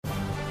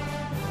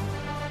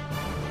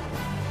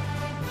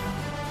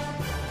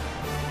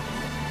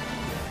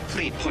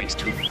3 points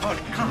to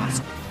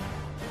podcast.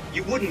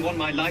 You wouldn't want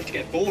my life to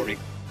get boring.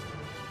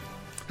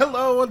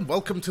 Hello and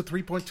welcome to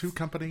 3.2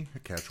 Company, a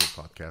casual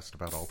podcast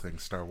about all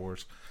things Star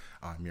Wars.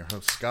 I'm your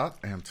host, Scott,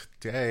 and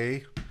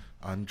today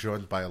I'm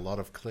joined by a lot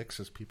of clicks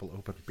as people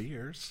open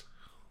beers.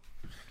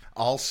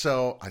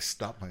 Also, I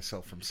stopped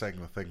myself from saying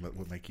the thing that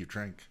will make you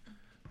drink.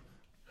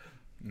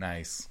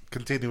 Nice.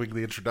 Continuing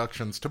the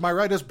introductions, to my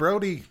right is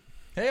Brody.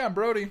 Hey, I'm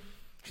Brody.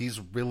 He's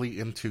really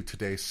into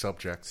today's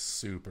subject.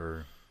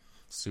 Super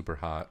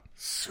hot.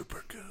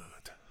 Super good.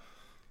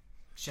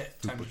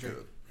 Shit, time to drink.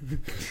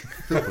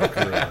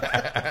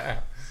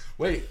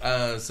 Wait,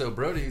 so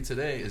Brody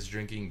today is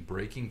drinking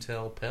Breaking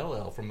Tail Pale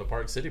Ale from the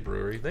Park City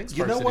Brewery. Thanks, You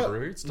Park know City what?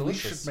 Brewery. It's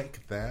delicious. We should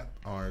make that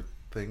our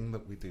thing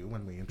that we do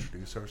when we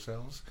introduce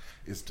ourselves,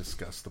 is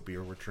discuss the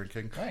beer we're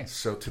drinking. Nice.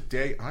 So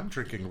today I'm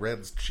drinking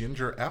Red's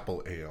Ginger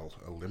Apple Ale,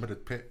 a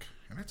limited pick,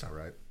 and it's all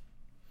right.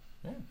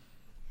 Yeah.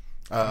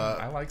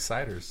 I like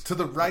ciders. To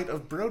the right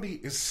of Brody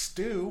is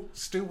Stu.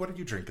 Stu, what are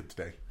you drinking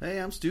today? Hey,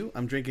 I'm Stu.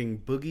 I'm drinking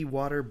Boogie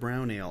Water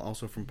Brown Ale,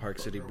 also from Park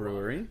City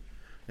Brewery.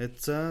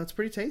 It's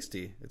pretty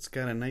tasty. It's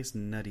got a nice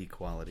nutty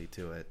quality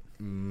to it.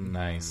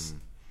 Nice.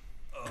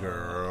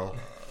 Girl.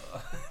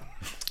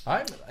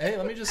 Hey,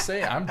 let me just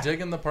say, I'm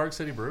digging the Park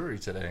City Brewery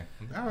today.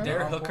 All right.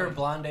 Their Hooker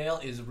Blonde Ale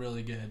is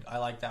really good. I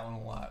like that one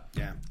a lot.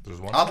 Yeah.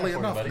 There's one Oddly there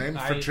for enough, you, buddy. named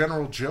for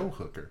General Joe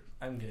Hooker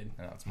I'm good.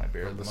 Yeah, that's my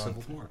beer of of the the Civil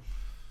month. War.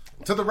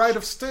 To the right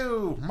of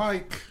Stu,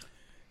 Mike.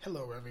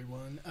 Hello,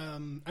 everyone.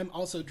 I'm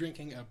also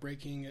drinking a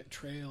Breaking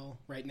Trail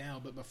right now,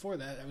 but before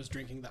that, I was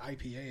drinking the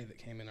IPA that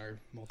came in our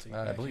multi.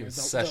 I believe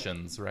it's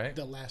Sessions, right?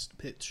 The Last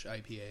Pitch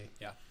IPA.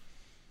 Yeah.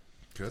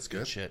 Good,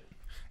 good. Shit.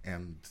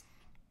 And,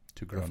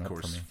 Too grown of up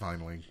course, for me.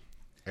 finally,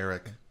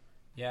 Eric.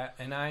 Yeah,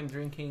 and I'm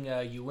drinking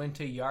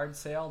Uinta Yard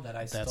Sale that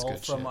I That's stole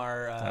good from shit.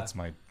 our That's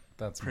my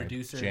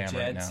producer jam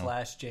Jed right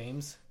now. /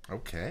 James.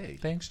 Okay.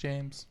 Thanks,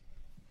 James.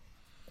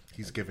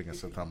 He's giving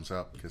us a thumbs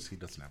up because he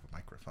doesn't have a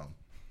microphone.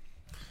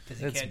 Because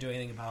he can't do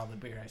anything about all the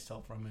beer I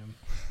stole from him.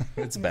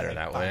 It's better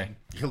that way. Fine.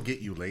 He'll get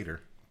you later.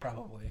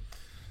 Probably.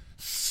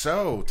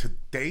 So,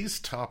 today's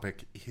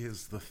topic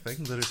is the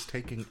thing that is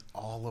taking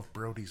all of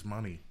Brody's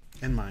money.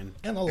 And mine.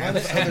 And a lot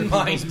of other And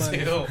mine people's money.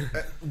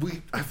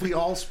 too. Have we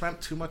all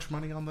spent too much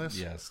money on this?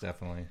 Yes,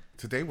 definitely.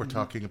 Today we're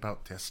talking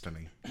about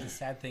Destiny. The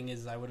sad thing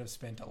is I would have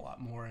spent a lot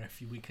more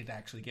if we could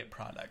actually get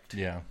product.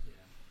 Yeah.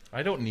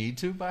 I don't need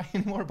to buy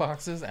any more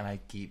boxes, and I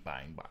keep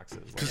buying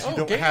boxes. 'Cause Like, you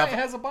don't Game have- Night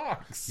has a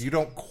box. You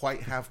don't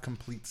quite have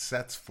complete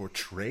sets for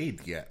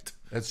trade yet.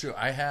 That's true.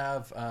 I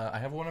have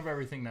one of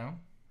everything now.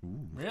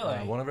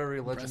 Really? One of every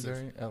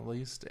legendary, at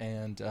least,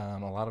 and a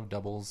lot of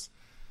doubles.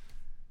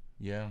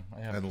 Yeah,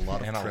 I have And a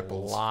lot of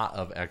triples. a lot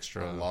of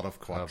extra, A lot of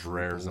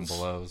rares and quadruples.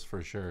 belows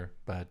for sure.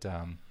 But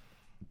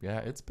yeah,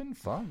 it's been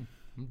fun.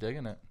 I'm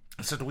digging it.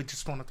 So do we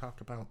just want to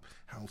talk about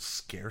how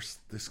scarce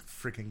this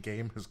freaking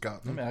game has I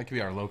gotten? mean, that could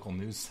be our local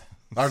news.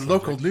 Our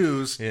local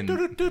news. In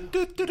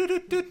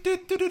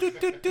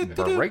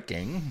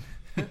breaking.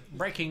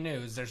 Breaking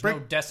news. There's Break-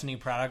 no Destiny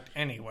product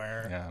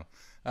anywhere. Yeah.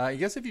 I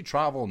guess if you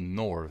travel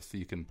north,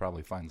 you can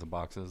probably find some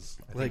boxes.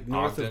 I Like think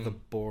north Ogden, of the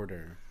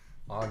border.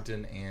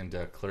 Ogden and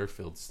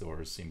Clearfield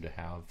stores seem to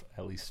have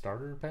at least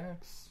starter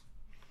packs.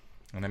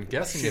 And I'm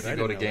guessing Shit, if you I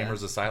go to didn't know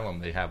Gamers Asylum,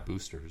 they have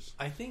boosters.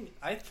 I think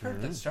I've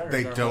heard that starters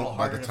They are a don't little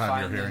by the harder to time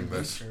find you're than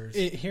hearing this. boosters.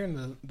 Here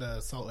in the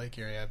Salt Lake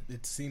area,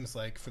 it seems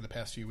like for the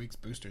past few weeks,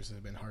 boosters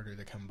have been harder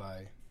to come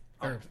by.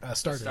 Or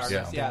starters.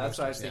 Starters. Yeah, that's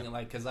what I was Boosters, thinking.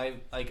 Like, because I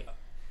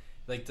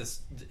like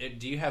this.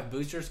 Do you have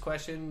boosters?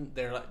 Question.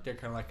 They're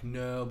kind of like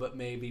no, but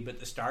maybe.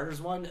 But the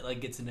starters one, it, like,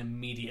 gets an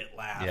immediate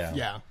laugh. Yeah.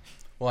 Yeah.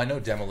 Well, I know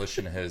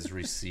Demolition has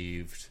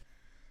received,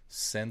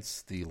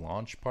 since the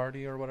launch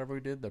party or whatever we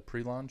did, the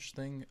pre-launch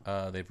thing,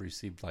 they've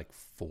received like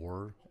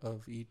 4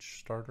 of each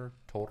starter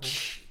total.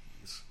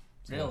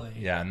 Really.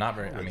 Yeah, not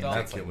very. I mean,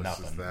 that's like ridiculous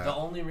is nothing. that? The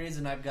only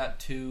reason I've got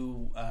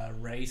 2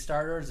 Ray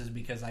starters is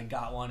because I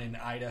got one in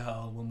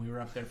Idaho when we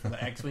were up there for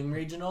the X-Wing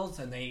regionals,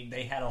 and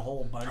they had a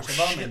whole bunch of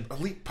them. Shit, And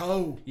Elite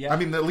Poe. Yeah. I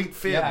mean, the Elite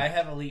Finn. yeah, I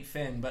have Elite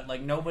Finn, but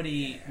like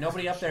nobody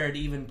up there had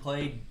even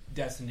played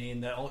Destiny,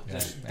 and the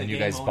And you game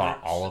guys owner-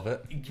 bought all of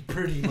it?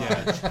 Pretty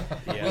much.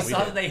 Yeah, we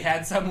saw that they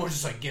had some. We're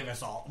just like, give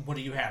us all. What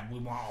do you have? We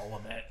want all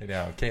of it.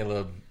 Yeah,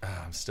 Caleb,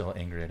 I'm still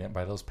angry I didn't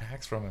buy those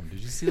packs from him. Did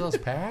you see those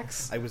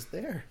packs? I was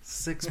there.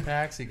 6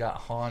 packs. He got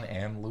Han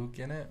and Luke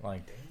in it.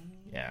 Like,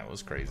 yeah, it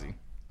was crazy.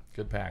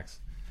 Good packs.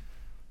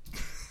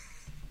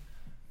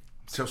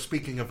 So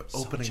speaking of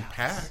opening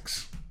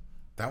packs,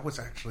 that was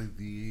actually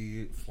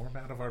the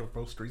format of our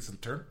most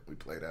recent tournament we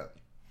played at.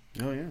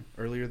 Oh, yeah.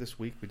 Earlier this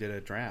week, we did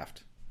a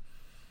draft,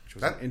 which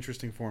was That- an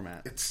interesting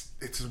format. It's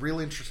a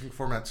real interesting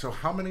format. So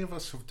how many of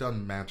us have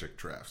done Magic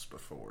drafts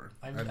before?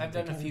 I've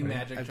done a few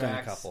Magic I've done a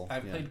tracks. couple,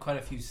 I've yeah. played quite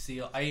a few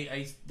Seal.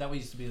 That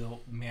used to be the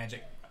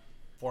Magic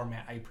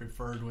format I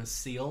preferred was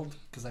Sealed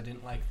because I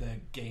didn't like the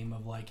game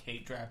of like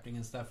hate drafting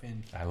and stuff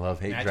in I love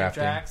hate Magic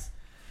drafting. tracks.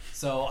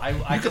 So I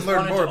can just learn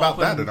wanted more to about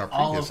open that in our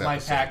all previous of my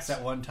episodes. packs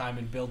at one time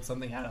and build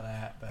something out of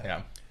that. But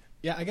Yeah.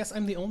 Yeah, I guess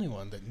I'm the only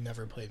one that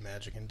never played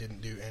Magic and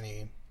didn't do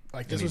any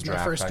Like, this Any was my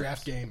draft first types?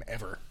 draft game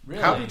ever.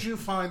 Really? How did you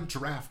find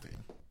drafting?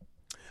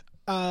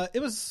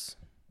 It was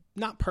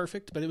not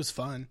perfect, but it was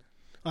fun.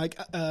 Like,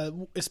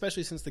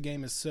 especially since the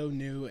game is so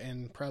new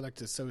and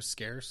product is so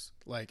scarce.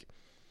 Like,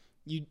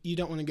 you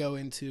don't want to go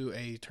into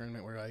a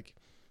tournament where, like,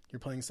 you're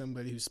playing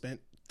somebody who spent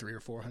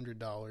 $300 or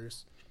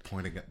 $400.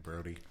 Pointing at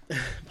Brody.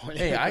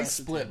 Hey, I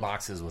split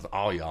boxes with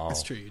all y'all.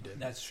 That's true, you did.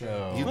 That's true.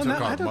 You Well, took no,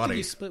 I our don't money. think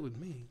you split with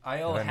me.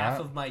 I owe Did I half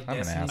not? of my I'm an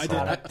Destiny asshole.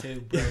 product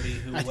to Brody,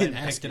 who I went didn't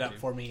and ask picked it you up to.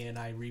 for me, and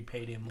I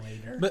repaid him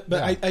later. But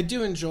Yeah. I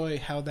do enjoy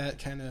how that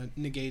kind of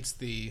negates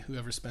the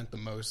whoever spent the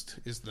most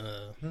is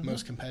the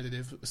most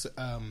competitive. So,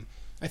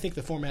 I think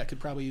the format could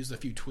probably use a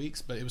few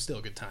tweaks, but it was still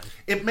a good time.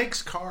 It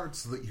makes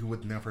cards that you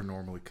would never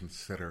normally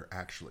consider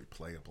actually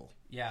playable.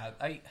 Yeah,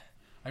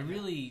 I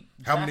really.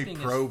 How many drafting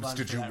is probes fun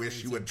did for you that wish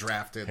you reason. had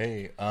drafted?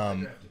 Hey,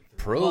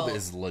 probe Well-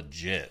 is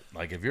legit.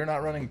 Like, if you're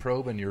not running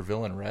probe and you're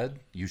villain red,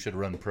 you should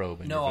run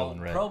probe and you're No, villain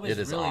red. probe is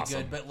It is really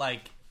awesome. good, but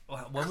like when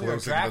we were Closing the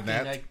drafting,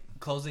 net? like,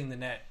 closing the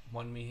net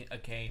won me a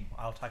game.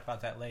 I'll talk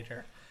about that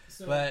later.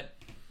 But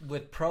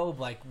with probe,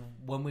 like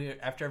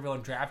after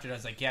everyone drafted, I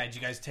was like, "Yeah, did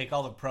you guys take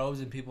all the probes?"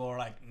 And people were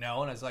like,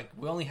 "No." And I was like,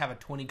 "We only have a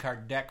 20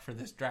 card deck for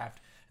this draft."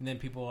 And then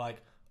people were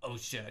like, "Oh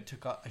shit,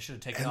 I should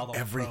have taken all And the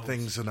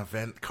everything's probes." an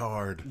event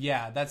card.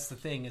 Yeah, that's the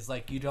thing. Is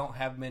like you don't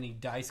have many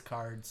dice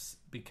cards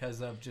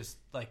because of just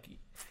like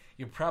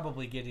you're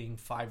probably getting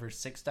 5 or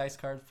 6 dice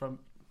cards from.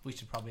 We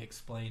should probably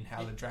explain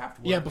how the draft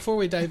works. Yeah, before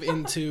we dive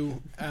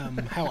into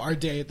how our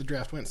day at the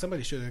draft went,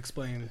 somebody should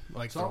explain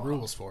like the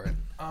rules for it.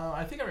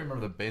 I think I remember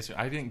the basic.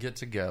 I didn't get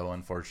to go,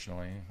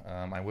 unfortunately.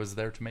 I was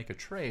there to make a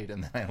trade,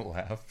 and then I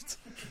left.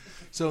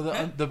 So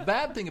the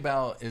bad thing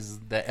about is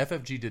that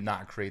FFG did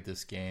not create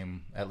this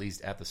game, at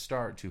least at the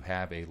start, to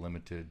have a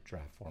limited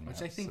draft format.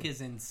 Which I think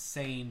is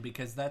insane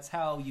because that's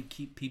how you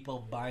keep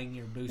people buying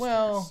your boosters.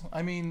 Well,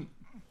 I mean,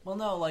 well,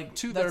 no, like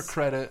to their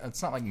credit,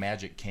 it's not like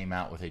Magic came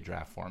out with a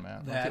draft format.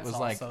 Like, it That's was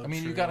like, also I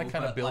mean, you true, got to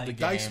kind but, of build like, the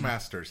game. Dice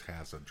Masters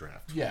has a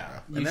draft. Yeah.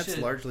 format. And You that's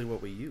should- largely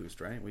what we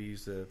used, right? We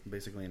used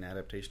basically an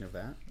adaptation of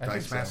that. I think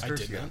Dice so.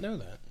 Masters. I did not know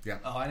that. Yeah.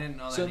 Oh, I didn't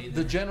know So that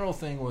either. the general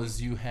thing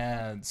was you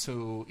had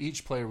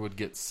each player would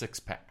get 6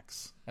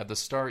 packs. At the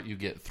start, you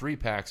get 3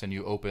 packs, and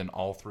you open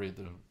all 3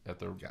 at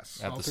the Yes.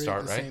 at All the 3 start,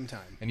 at the right? same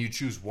time. And you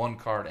choose one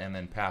card and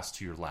then pass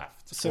to your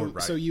left. So,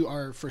 right. so you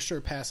are for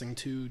sure passing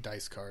 2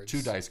 dice cards.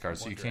 2 dice cards,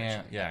 so one you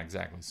can't. direction. Yeah,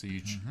 exactly. So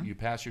you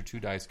pass your 2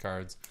 dice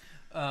cards.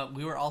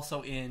 We were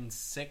also in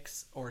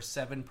 6 or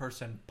 7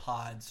 person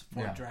pods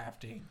for Yeah.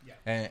 drafting.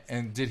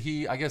 And did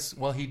he? I guess.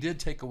 Well, he did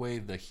take away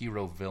the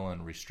hero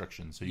villain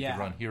restriction, so you Yeah. could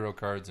run hero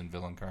cards and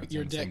villain cards.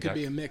 Your in the same deck could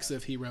be a mix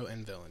of hero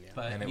and villain. Yeah.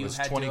 But and it you was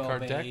had 20 to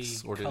card obey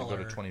decks, or did it go to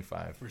color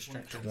 25?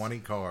 restrictions. 20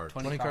 cards.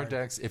 20 card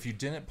decks. If you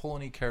didn't pull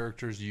any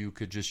characters, you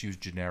could just use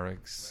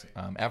generics.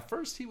 At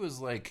first, he was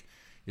like,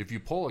 if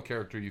you pull a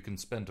character, you can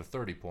spend to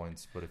 30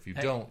 points, but if you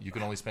don't, you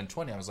can only spend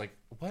 20. I was like,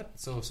 what?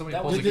 So if somebody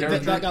That pulls was- a That,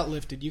 character, that got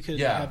lifted. You could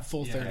Yeah. have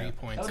full 30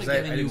 points. That would 'Cause have I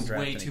given you didn't draft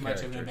way any too much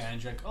of an characters.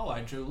 advantage. Like, oh,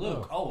 I drew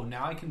Luke. Oh,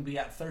 now I can be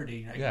at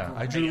 30. Like, yeah,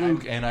 I great. drew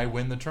Luke and I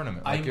win the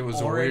tournament. Like I'm it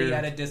was already a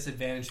weird. at a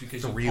disadvantage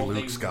because 3 you pulled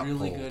Lukes a got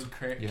really pulled.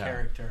 good Yeah.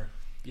 character.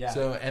 Yeah.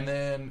 So and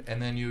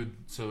then you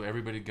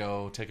everybody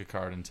go take a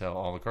card until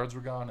all the cards were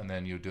gone, and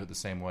then you do it the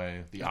same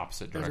way, the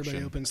opposite direction.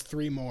 Everybody opens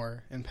 3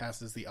 more and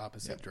passes the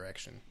opposite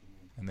direction.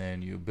 And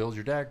then you build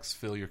your decks,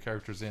 fill your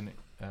characters in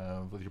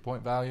with your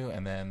point value,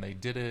 and then they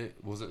did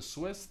it. Was it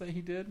Swiss that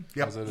he did?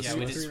 Yep. Was it a Yeah,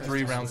 we Swiss? did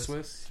 3-round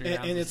Swiss. Swiss? 3 And,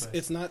 rounds and of it's Swiss.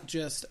 it's not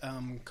just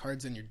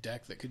cards in your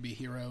deck that could be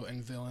hero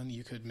and villain.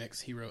 You could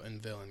mix hero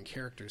and villain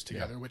characters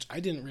together, which I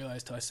didn't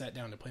realize till I sat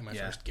down to play my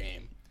Yeah. first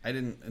game. I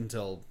didn't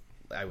until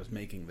I was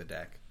making the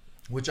deck.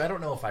 Which I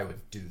don't know if I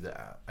would do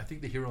that. I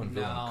think the hero and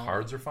villain No.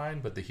 cards are fine,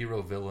 but the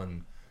hero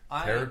villain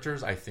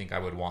characters, I think I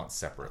would want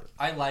separate.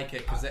 I like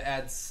it because it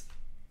adds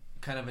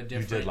kind of a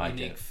different, like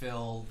unique it.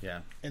 feel.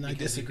 Yeah. And I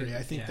Because you disagree. could-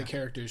 I think the yeah.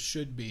 characters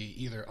should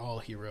be either all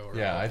hero or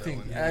Yeah, all I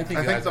think villain. I think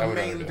I think the would main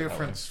rather do it that way.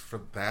 difference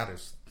for that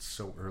is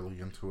so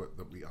early into it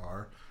that we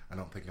are. I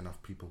don't think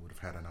enough people would have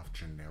had enough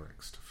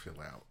generics to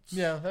fill out.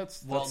 Yeah,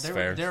 that's Well,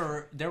 fair.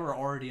 there were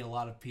already a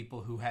lot of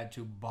people who had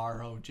to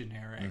borrow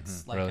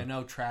generics. Like Really? I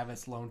know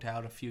Travis loaned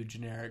out a few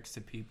generics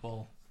to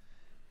people.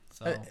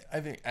 So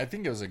I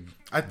think it was a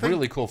I think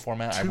really cool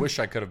format. I two- wish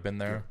I could have been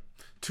there.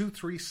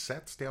 2-3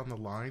 sets down the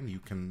line, you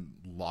can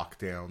lock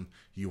down.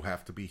 You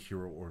have to be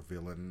hero or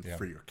villain Yeah.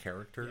 for your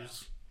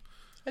characters.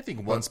 I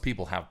think once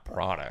people have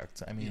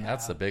product, I mean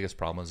that's the biggest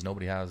problem is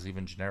nobody has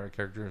even generic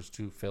characters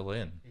to fill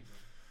in.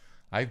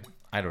 I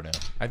don't know.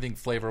 I think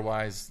flavor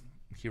wise,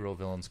 hero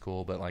villain's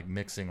cool, but like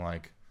mixing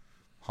like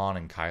Han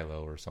and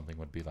Kylo or something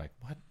would be like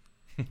what?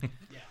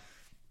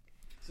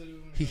 So,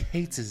 He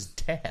hates his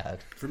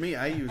dad. For me,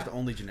 I used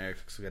only generics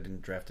because I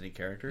didn't draft any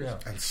characters. Yeah.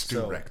 And Stu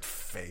So, wrecked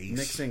face.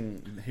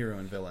 Mixing hero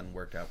and villain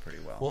worked out pretty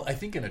well. Well, I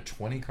think in a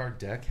 20 card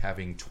deck,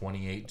 having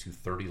 28 to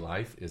 30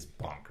 life is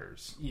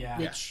bonkers. yeah,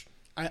 which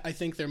I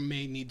think there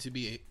may need to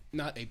be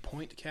not a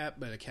point cap,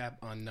 but a cap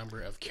on number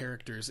of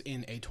characters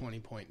in a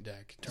 20-point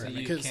deck so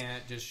tournament. you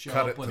can't just show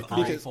Cut up it with to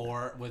all three.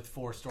 four with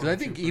 4 stormtroopers. Because I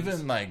think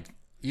even like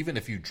even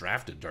if you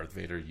drafted Darth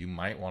Vader, you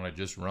might want to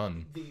just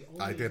run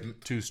I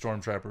didn't. 2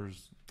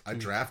 Stormtroopers. I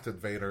drafted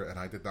Vader, and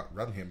I did not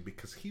run him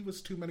because he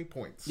was too many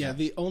points. Yeah,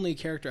 the only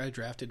character I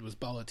drafted was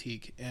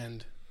Balatik,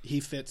 and he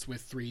fits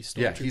with 3 stormtroopers.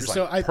 Yeah, he's like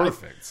so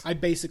perfect. I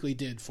basically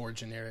did 4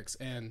 generics,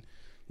 and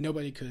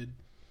nobody could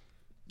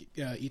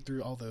eat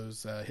through all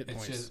those hit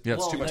points.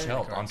 It's too much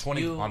help on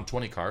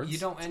 20 cards. You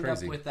don't It's end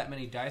crazy. up with that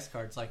many dice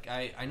cards. Like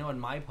I know in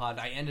my pod,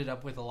 I ended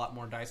up with a lot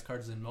more dice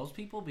cards than most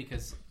people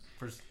because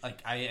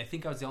I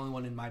think I was the only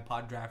one in my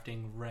pod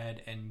drafting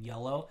red and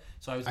yellow.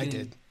 So I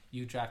did.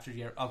 You drafted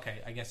your okay.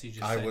 I guess you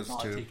just I said was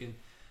politic too.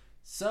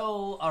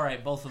 So all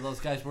right, both of those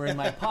guys were in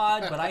my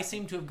pod, but I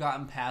seem to have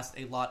gotten past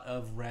a lot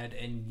of red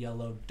and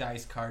yellow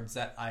dice cards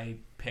that I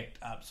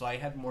picked up. So I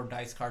had more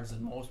dice cards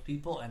than most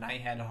people, and I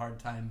had a hard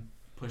time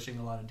pushing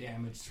a lot of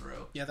damage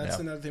through. Yeah, that's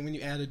another thing. When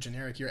you add a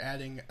generic, you're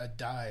adding a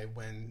die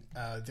when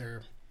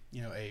they're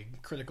a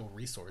critical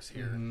resource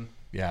here. Mm-hmm.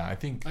 Yeah, I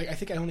think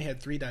I only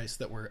had 3 dice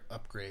that were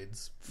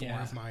upgrades. 4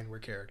 of mine were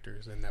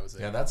characters, and that was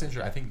it. Yeah, that's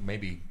interesting. I think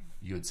maybe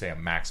you would say a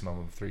maximum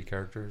of 3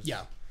 characters.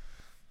 Yeah.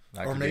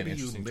 That Or could be an maybe you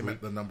interesting limit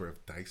tweak. the number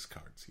of dice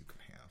cards you can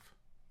have.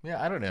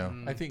 Yeah, I don't know.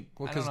 I think I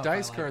don't because know if I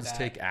dice like cards that.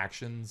 take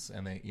actions,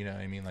 and they, you know,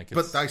 what I mean, like, But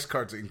it's, dice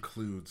cards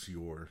includes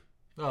your...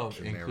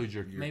 include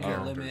your Maybe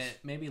characters.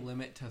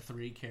 limit to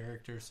 3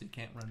 characters so you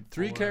can't run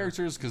 3 4.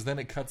 characters because then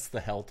it cuts the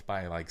health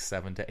by like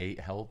 7 to 8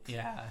 health.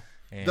 Yeah.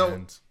 And Though,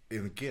 and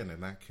again, in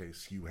that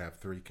case, you have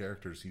 3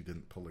 characters. You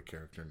didn't pull a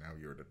character. Now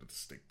you're at a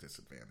distinct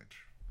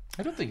disadvantage.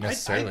 I don't think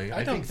necessarily.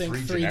 I don't think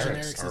 3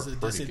 generics are is a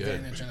pretty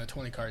disadvantage good. on a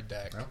 20-card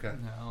deck. Okay.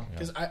 No.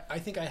 Because I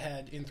think I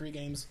had, in 3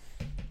 games,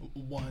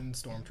 1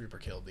 Stormtrooper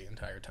killed the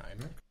entire time.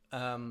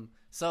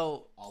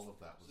 So All of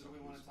that was... So do we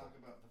want to talk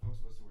about the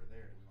folks of us who were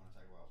there? Do we want to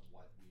talk about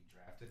what we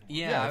drafted?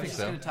 yeah, I I was think just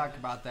so. going to talk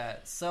about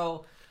that.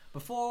 So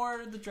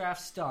before the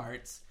draft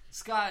starts,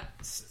 Scott,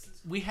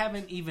 we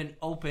haven't even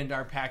opened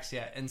our packs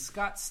yet, and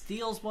Scott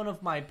steals one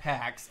of my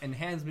packs and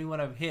hands me one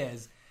of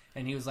his,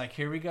 and he was like,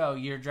 "Here we go,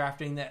 you're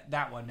drafting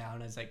that one now."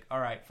 And I was like, "All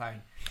right,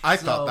 fine." I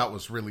thought that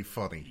was really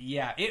funny.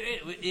 Yeah,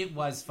 it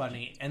was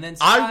funny. And then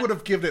Scott, I would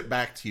have given it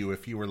back to you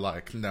if you were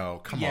like,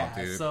 no, come on,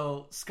 dude.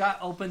 So Scott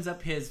opens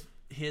up his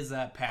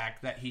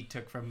pack that he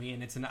took from me,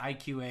 and it's an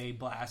IQA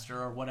blaster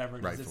or whatever it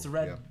is. Rifle, It's a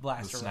red yeah.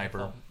 blaster The sniper,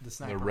 rifle. The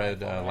sniper, the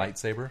red rifle, right?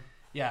 lightsaber.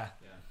 Yeah,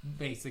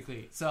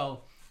 basically.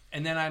 So,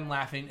 and then I'm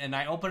laughing, and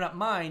I open up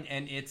mine,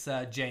 and it's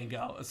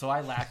Django. So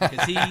I laugh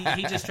because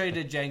he just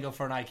traded Django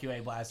for an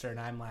IQA blaster, and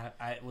I'm laughing.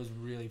 It was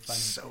really funny.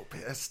 So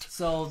pissed.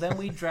 So then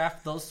we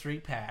draft those 3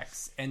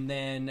 packs, and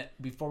then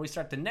before we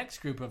start the next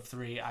group of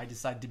 3, I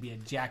decide to be a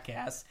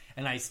jackass,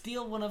 and I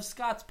steal one of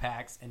Scott's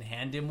packs and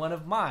hand him one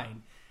of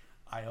mine.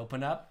 I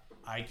open up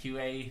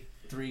IQA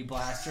 3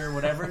 blaster,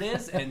 whatever it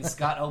is, and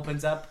Scott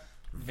opens up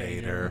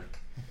Vader.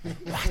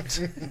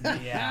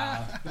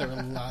 Yeah. There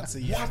were lots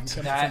of yelling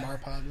coming That- from our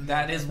pod.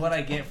 That is what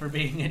I get for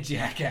being a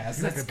jackass.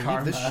 That's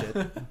karma. This shit.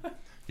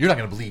 You're not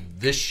going to believe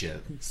this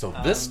shit. So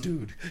this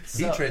dude,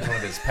 he trades one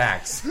of his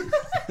packs. And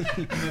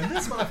then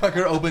this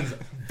motherfucker opens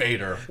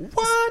Vader.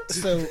 What?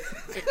 So,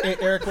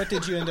 Eric, what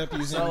did you end up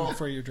using So,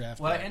 for your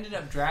draft? What I pack? ended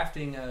up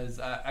drafting is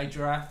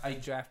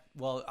Django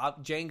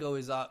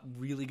is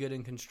really good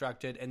and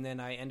constructed, and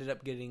then I ended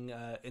up getting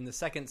in the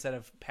second set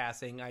of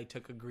passing I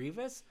took a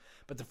Grievous,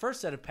 but the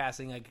first set of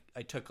passing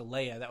I took a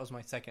Leia. That was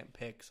my second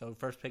pick. So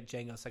first pick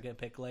Django, second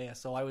pick Leia.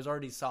 So I was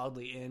already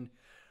solidly in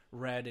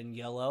red and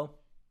yellow.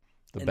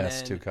 The And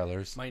best then 2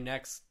 colors. My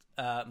next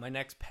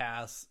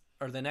pass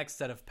or the next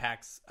set of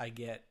packs I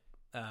get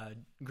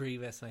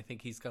Grievous, and I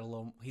think he's got a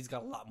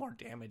lot more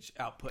damage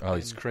output. Oh,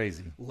 he's than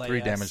crazy. Leia.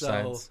 3 damage So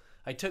sides.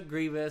 I took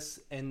Grievous,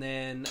 and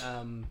then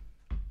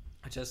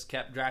I just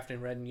kept drafting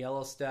red and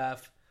yellow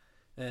stuff.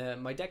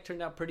 My deck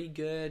turned out pretty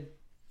good.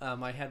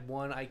 I had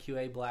 1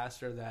 IQA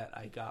blaster that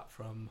I got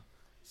from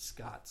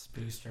Scott's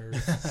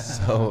boosters.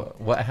 So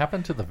what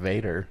happened to the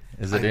Vader?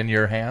 Is it in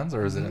your hands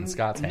or is it in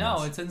Scott's hands?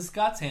 No, it's in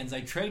Scott's hands.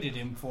 I traded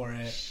him for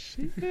it.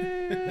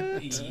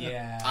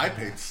 Yeah. I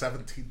paid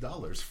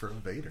 $17 for a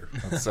Vader.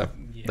 That's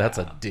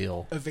a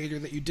deal. A Vader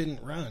that you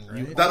didn't run,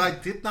 right? That I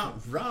did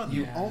not run.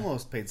 You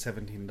almost paid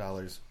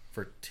 $17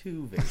 for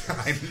 2 Vaders.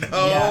 I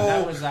know. Yeah,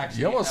 that was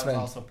actually You almost that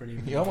was spent- also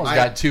pretty. You almost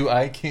got 2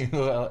 IQ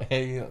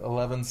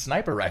A11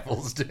 sniper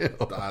rifles too.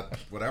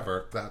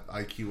 Whatever. That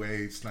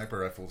IQA sniper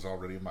rifle is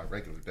already in my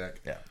regular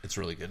deck. Yeah, it's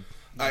really good.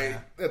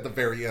 At the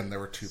very end, there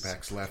were 2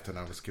 packs left, and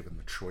I was given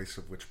the choice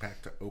of which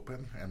pack to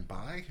open and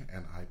buy,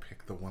 and I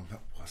picked the one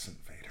that wasn't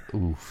Vader.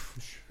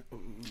 Oof.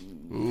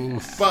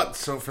 But,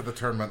 so for the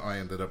tournament, I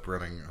ended up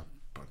running a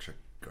bunch of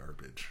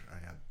garbage. I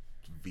had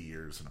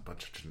Veers and a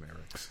bunch of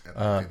generics. And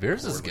I did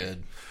Veers is poorly.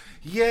 good.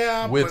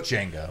 Yeah, With but,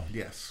 Django.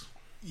 Yes.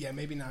 Yeah,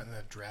 maybe not in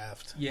a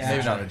draft. Yeah,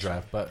 Maybe not in a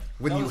draft, but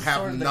When That you was have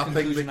sort of the nothing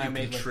conclusion that I you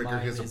made can with trigger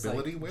mine his is,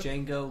 ability like, with.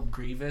 Django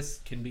Grievous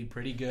can be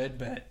pretty good,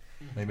 but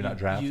maybe not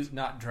draft. you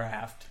not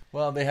draft.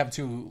 Well, they have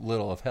too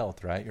little of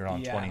health, right? You're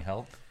on Yeah. 20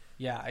 health.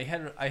 Yeah, I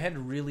had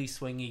really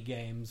swingy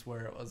games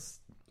where it was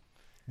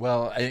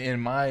Well, in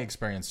my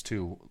experience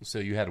too, so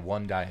you had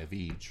 1 die of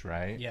each,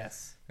 right?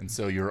 yes. And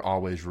so you're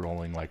always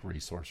rolling like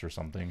resource or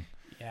something.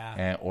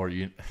 Yeah. or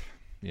you,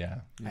 yeah.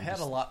 I had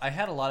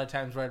a lot of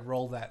times where I'd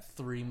roll that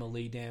 3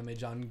 melee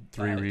damage on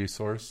 3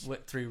 resource.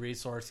 with 3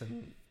 resource,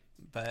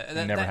 but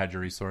You never had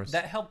your resource.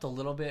 That helped a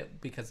little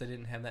bit because I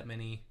didn't have that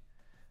many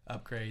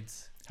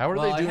upgrades. How are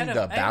Well, they I doing had the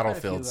I had quite a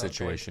battlefield few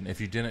situation?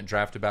 If you didn't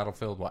draft a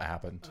battlefield, what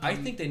happened? I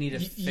think they need to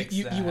fix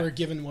that. You were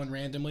given one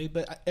randomly,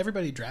 but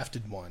everybody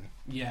drafted one.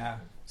 Yeah.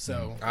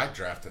 So I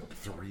drafted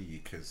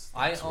 3 because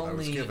I that's what I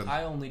was given.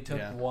 only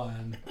took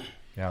one.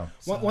 Yeah.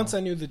 once I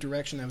knew the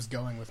direction I was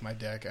going with my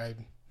deck, I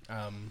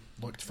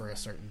looked for a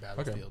certain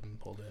battlefield and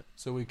pulled it.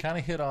 So we kind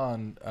of hit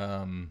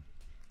on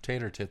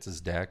Tater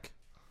Tits' deck.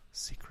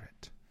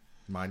 Secret.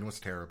 Mine was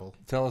terrible.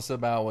 Tell us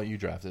about what you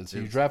drafted. So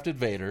you drafted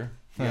Vader.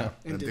 Yeah,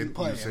 And didn't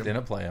play use him.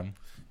 Didn't play him.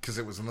 because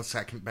it was in the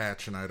second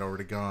batch, and I'd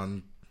already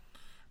gone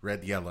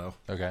red, yellow,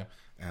 Okay.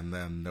 and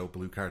then no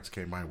blue cards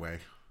came my way.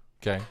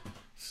 Okay.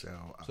 So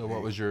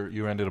What was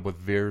you ended up with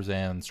Veers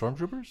and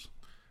Stormtroopers?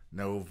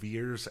 no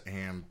Veers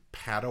and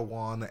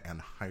Padawan and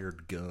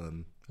hired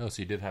gun. Oh,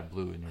 so you did have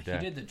blue in your You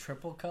deck. did the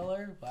triple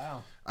color?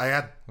 Wow. I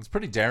had That's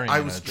pretty daring. I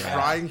in was a draft.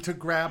 trying to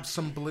grab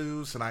some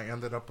blues, and I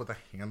ended up with a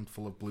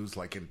handful of blues,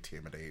 like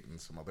Intimidate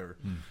and some other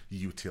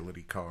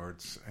utility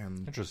cards.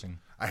 And Interesting.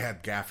 I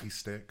had Gaffy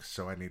Stick,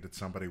 so I needed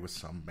somebody with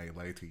some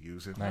melee to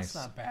use it. Nice.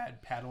 That's not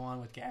bad.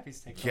 Padawan with Gaffy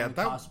Stick. Yeah, Only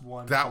that cost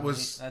 1 that point.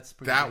 was That's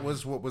pretty that good.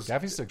 was what was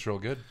Gaffy Stick's real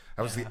good.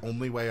 that was the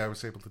only way I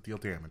was able to deal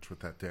damage with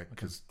that deck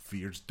because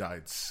Veers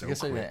died so I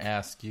guess I quick. didn't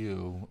ask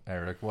you,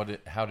 Eric.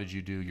 How did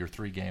you do your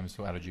 3 games?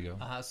 How did you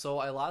go? So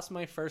I lost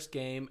my first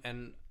game,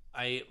 and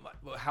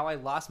how I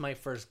lost my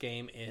first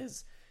game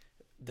is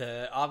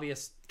the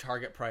obvious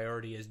target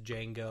priority is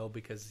Django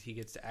because he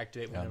gets to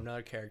activate when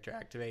another character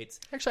activates.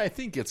 Actually, I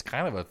think it's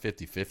kind of a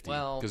 50-50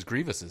 Well- because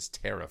Grievous is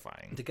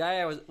terrifying. The guy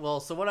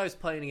so what I was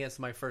playing against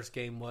my first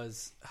game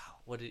was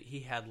he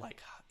had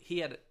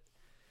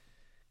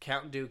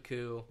Count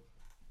Dooku,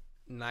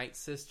 Night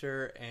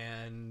Sister,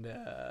 and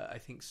I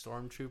think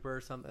Stormtrooper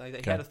or something like that.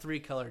 Okay. He had a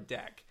 3-color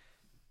deck.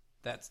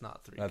 That's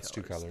not 3 That's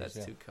colors. 2 colors, That's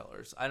yeah. 2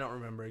 colors. I don't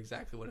remember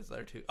exactly what his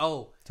other 2.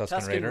 Oh,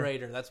 Tusken Raider?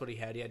 Raider. That's what he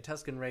had. He had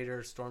Tusken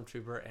Raider,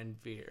 Stormtrooper, and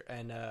Veer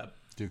and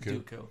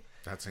Dooku.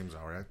 That seems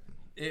all right.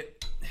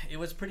 It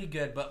was pretty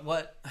good, but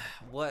what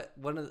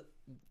one of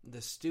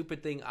the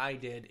stupid thing I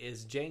did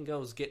is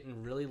Django's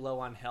getting really low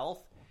on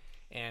health,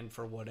 and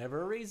for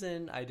whatever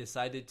reason, I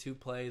decided to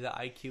play the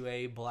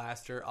IQA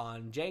blaster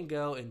on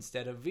Django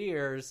instead of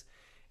Veers,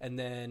 and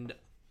then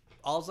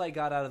all I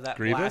got out of that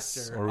Grievous?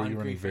 blaster Or were on you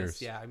running Grievous,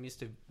 Veers? yeah, I'm used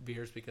to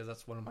Veers because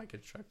that's one of my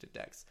constructed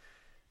decks.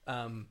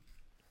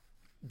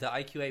 The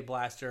IQA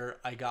blaster,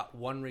 I got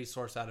 1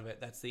 resource out of it.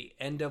 That's the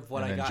end of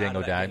what And I then got out Django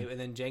of that died? game. And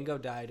then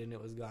Django died, and it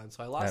was gone.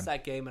 So I lost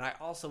that game, and I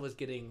also was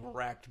getting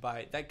wrecked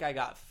by that guy.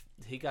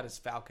 He got his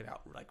Falcon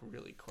out like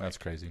really quick. That's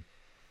crazy.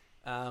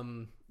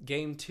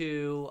 Game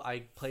 2, I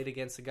played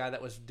against a guy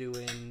that was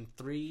doing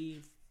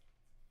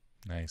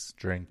Nice.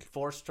 Drink.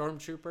 4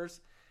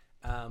 stormtroopers.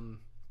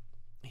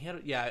 He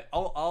had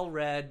all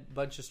red,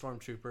 bunch of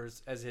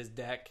stormtroopers as his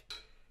deck,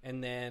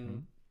 and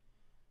then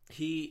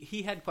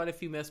he had quite a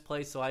few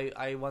misplays, so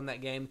I won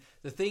that game.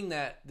 The thing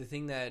that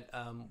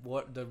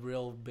what the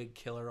real big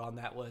killer on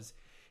that was,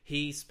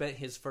 he spent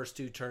his first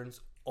 2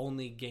 turns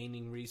only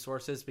gaining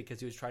resources because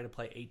he was trying to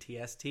play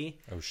ATST.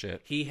 Oh,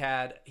 shit. He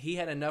had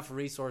enough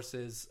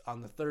resources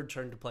on the 3rd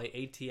turn to play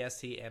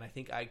ATST and I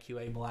think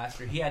IQA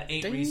Blaster. He had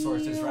 8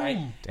 resources, right?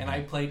 And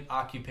I played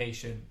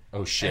Occupation.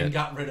 Oh, shit. And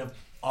got rid of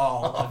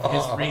all of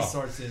his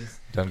resources.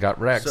 Done got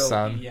wrecked, So-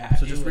 son. Yeah.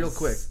 So he just real was-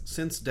 quick,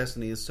 since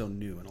Destiny is so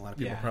new and a lot of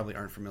people Yeah. probably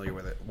aren't familiar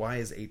with it, why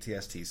is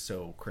ATST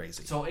so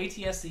crazy? So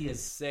ATST is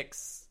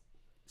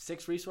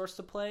 6 resource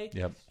to play.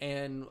 Yep.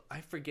 And I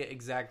forget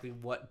exactly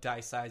what die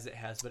size it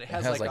has, but it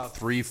has, like a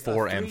 3,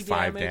 4, and 3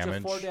 5 a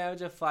damage. 4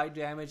 damage, a 5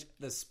 damage.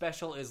 The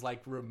special is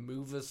like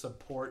remove a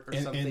support or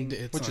something. And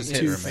it's Which on is 2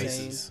 hit or miss.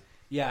 faces.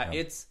 Yeah,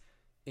 it's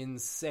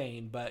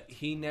insane, but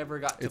he never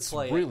got to It's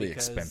play it really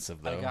because expensive,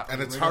 I though. got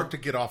And it's rid hard of- to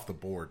get off the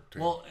board, too.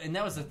 Well, and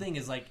that was the thing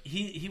is like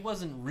he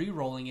wasn't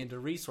re-rolling into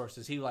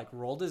resources. He like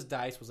rolled his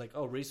dice, was like,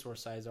 oh,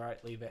 resource size, all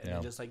right, leave it, and Yeah.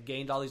 then just like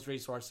gained all these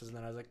resources. And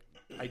then I was like,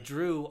 I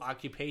drew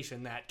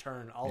Occupation that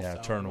turn also. Yeah,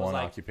 turn and was 1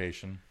 like,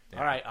 occupation.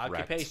 all right, Yeah,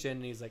 wrecked. Occupation,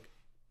 and he's like,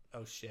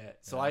 oh shit.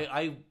 So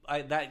I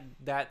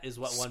that is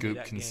what won me Scoop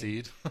that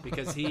concede. game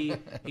because he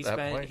that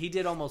spent point. he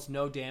did almost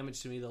no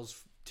damage to me those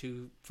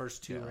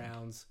first two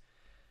rounds.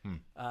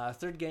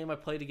 3rd game I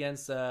played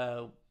against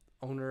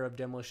owner of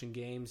Demolition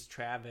Games,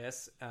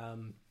 Travis,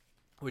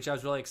 which I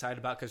was really excited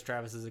about because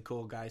Travis is a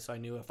cool guy. So I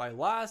knew if I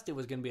lost, it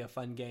was going to be a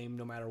fun game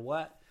no matter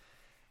what.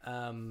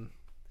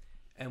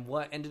 And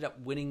what ended up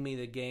winning me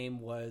the game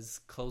was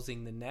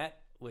Closing the Net,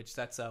 which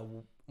that's a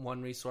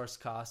 1 resource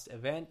cost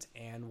event.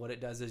 And what it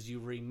does is you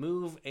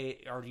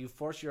you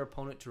force your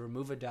opponent to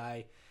remove a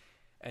die.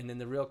 And then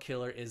the real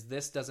killer is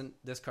this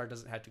card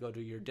doesn't have to go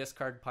to your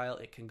discard pile.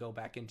 It can go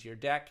back into your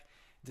deck.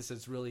 This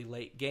is really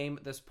late game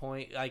at this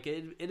point. Like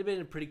it had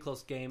been a pretty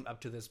close game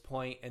up to this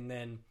point, and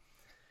then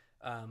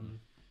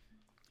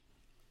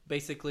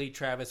basically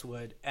Travis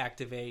would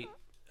activate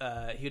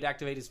he would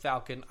activate his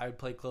Falcon. I would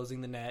play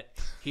closing the net.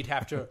 He'd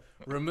have to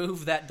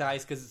remove that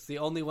dice because it's the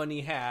only one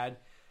he had,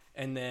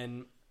 and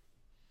then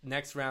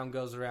next round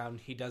goes around.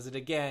 He does it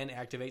again,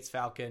 activates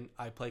Falcon.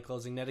 I play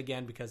closing net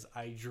again because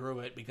I drew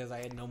it because I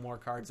had no more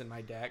cards in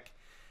my deck,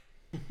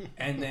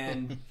 and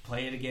then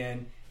play it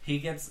again.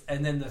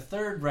 And then the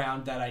third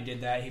round that I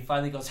did that, he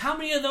finally goes, "How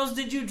many of those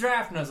did you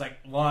draft?" And I was like,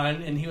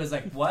 1. And he was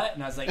like, "What?"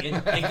 And I was like, it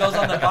goes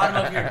on the bottom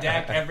of your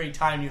deck every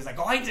time. He was like,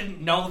 "Oh, I didn't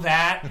know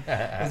that."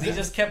 Because he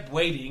just kept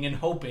waiting and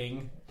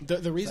hoping.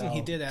 The reason he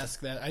did ask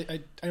that,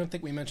 I don't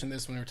think we mentioned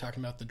this when we were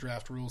talking about the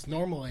draft rules.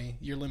 Normally,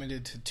 you're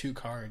limited to 2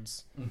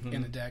 cards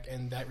in the deck,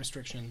 and that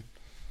restriction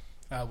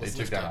was They took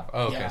lifted. that off.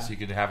 Oh, okay, Yeah. so you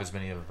could have as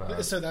many of.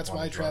 So that's one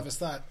why as well. Travis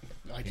thought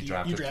like He you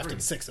drafted drafted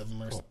 3. 6 of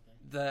them or something.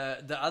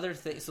 The other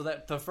thing, so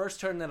that the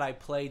first turn that I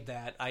played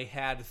that, I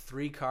had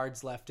 3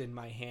 cards left in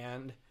my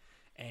hand,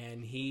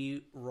 and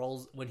he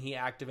rolls when he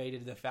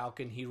activated the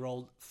Falcon. He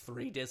rolled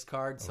 3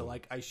 discards, so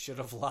like I should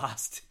have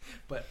lost,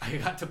 but I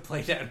got to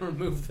play that and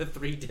remove the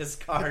 3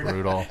 discards.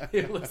 Brutal.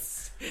 It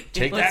was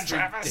Take that,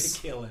 Travis.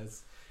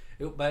 ridiculous.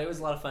 But it was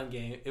a lot of fun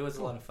game. It was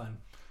a lot of fun.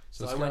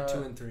 So I Scott, went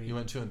 2 and 3. You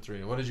went 2 and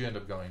 3. What did you end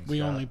up going? We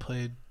Scott? only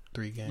played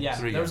 3 games. Yeah,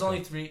 3 there was games.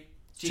 only 3.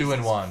 2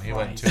 and 1. He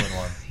went 2 and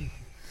 1.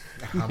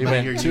 He many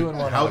went are 2 you- and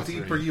 1. How out of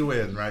deep 3. are you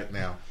in right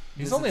now?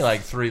 He's only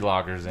like 3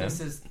 loggers in. This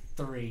is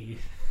 3.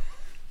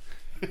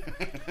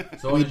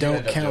 So what We did you end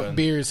don't up count doing?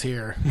 beers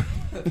here.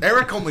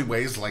 Eric only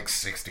weighs like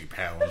 60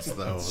 pounds,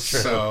 though.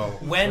 So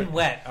When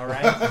wet, all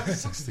right?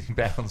 60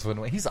 pounds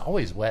when he's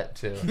always wet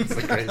too. It's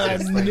the I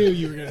craziest thing. knew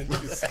you were going to do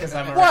this. Because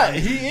I'm What? around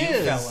He you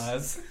is.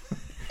 fellas.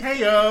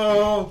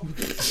 heyo.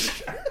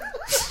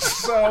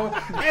 So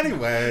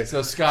anyway,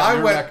 So Scott,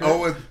 your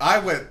record?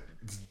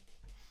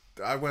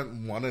 I went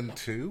 1 and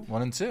 2.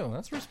 1 and 2.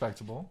 That's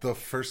respectable. The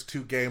first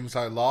 2 games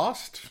I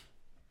lost,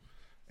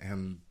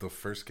 and the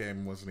first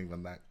game wasn't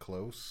even that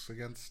close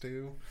against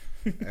Stu.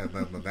 And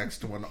then the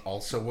next one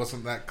also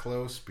wasn't that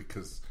close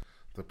because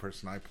the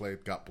person I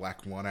played got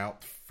black 1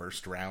 out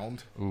first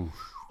round. Ooh,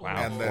 wow.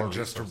 And then 4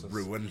 just resources.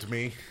 ruined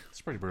me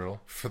It's pretty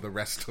brutal. for the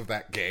rest of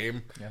that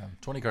game. Yeah,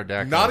 20 card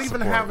deck. Not with even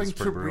support having is to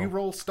pretty brutal.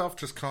 reroll stuff,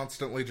 just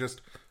constantly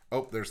just,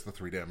 oh, there's the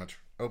 3 damage.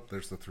 Oh,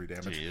 there's the 3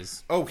 damage.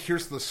 Jeez. Oh,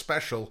 here's the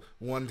special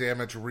 1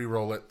 damage,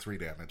 reroll it, 3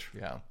 damage.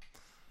 Yeah,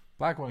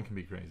 black one can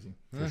be crazy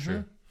for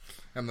sure.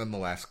 And then the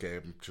last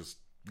game, just,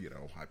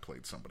 I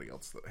played somebody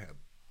else that had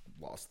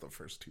lost the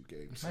first 2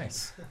 games.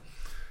 Nice.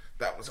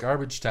 That was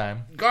Garbage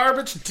time.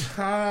 garbage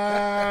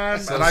time.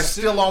 And I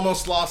still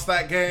almost lost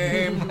that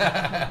game.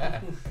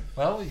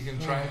 Well, you can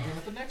try again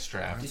at the next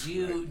draft. Did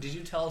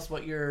you tell us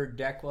what your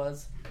deck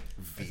was?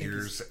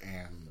 Veers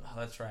and Oh,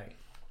 that's right.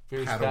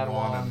 Fierce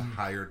Padawan and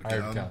hired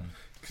gun. gun.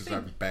 Because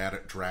I'm bad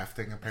at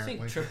drafting, I apparently.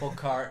 think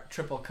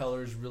triple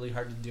color is really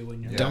hard to do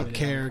when you're Don't limited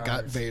care, on got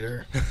cards.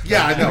 Vader.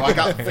 Yeah, I know. I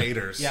got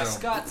Vader. Yeah, so.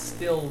 Scott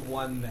still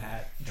won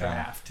that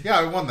draft. Yeah,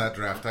 I won that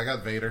draft. I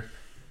got Vader.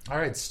 All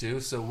right, Stu.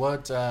 So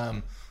what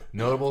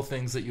notable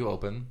things that you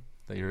open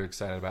that you're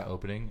excited about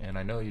opening? And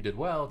I know you did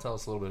well. Tell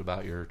us a little bit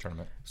about your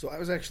tournament. So I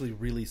was actually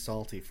really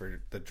salty for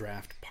the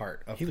draft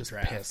part of He the was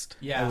draft. pissed.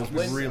 Yeah, was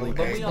when, really when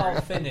we angry.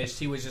 all finished,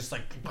 he was just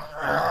like,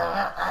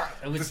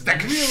 it was This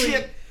deck is really,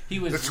 shit. he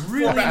was This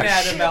really format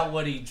mad shit. about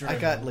what he drew. I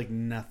got like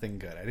nothing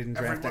good. I didn't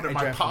draft. Everyone in I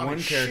my drafted pot one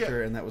is character,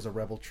 shit. and that was a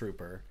rebel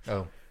trooper,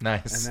 Oh,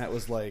 nice. and that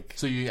was like.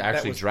 So you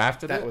actually was-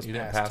 drafted that it? was You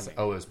didn't passed pass to it?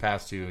 me. Oh, it was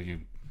passed to you. You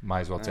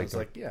might as well And I take was the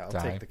like, yeah, I'll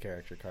die. take the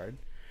character card.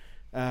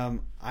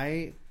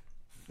 I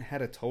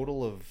had a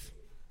total of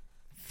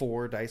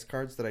 4 dice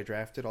cards that I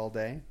drafted all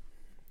day,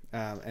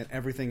 and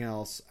everything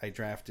else I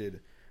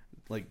drafted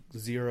like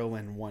 0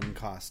 and 1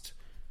 cost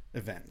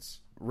events,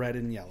 red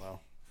and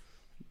yellow.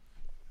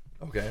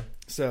 Okay.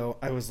 So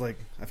I was like,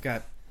 I've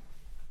got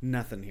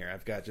nothing here.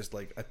 I've got just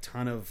like a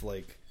ton of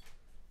like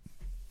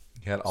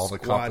You had all the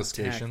squad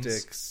confiscations.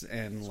 tactics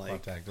and Squad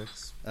like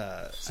tactics.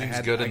 Seems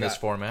good in this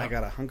format. I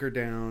got a hunker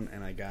down,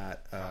 and I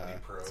got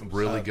It's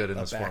really good in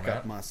a this backup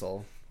format.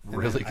 muscle. And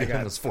Really then I good in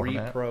got this 3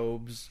 format.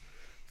 probes,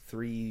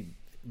 3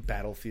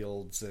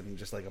 battlefields, and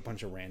just like a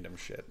bunch of random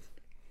shit.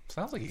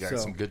 Sounds like you got So-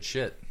 some good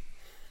shit.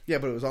 Yeah,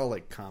 but it was all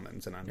like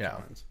commons and Yeah.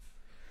 uncommons.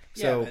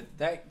 yeah, So but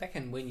that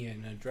can win you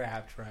in a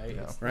draft, right?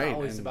 Yeah. It's Right, not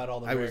always and about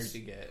all the I rares was-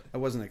 you get. I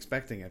wasn't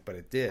expecting it, but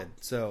it did.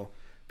 So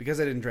because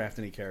I didn't draft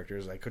any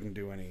characters, I couldn't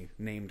do any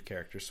named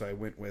characters. So I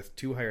went with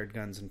 2 hired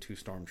guns and 2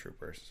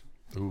 stormtroopers.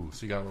 Ooh,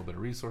 so you got a little bit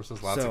of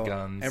resources, lots So of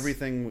guns.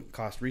 everything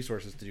cost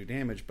resources to do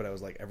damage, but I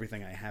was like,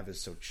 everything I have is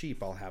so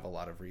cheap, I'll have a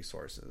lot of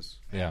resources.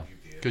 Yeah,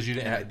 because you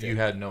didn't. And I Have, you did.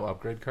 had no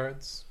upgrade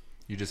cards.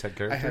 You just had I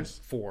characters.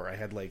 had 4. I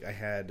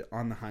had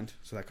On the Hunt,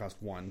 so that cost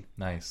 1.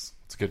 Nice.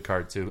 It's a good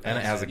card too, and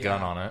it has a Yeah.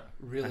 gun on it.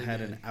 Really I had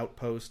good. an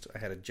Outpost. I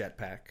had a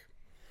Jetpack.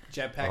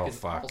 Jetpack Oh, is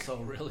fuck. also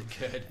really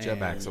good.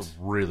 Jetpack's And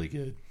really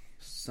good.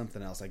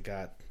 something else I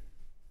got.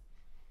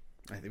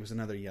 It was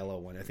another yellow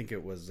one. I think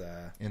it was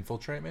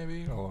Infiltrate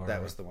maybe, or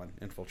that was the one,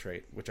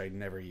 Infiltrate, which I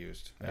never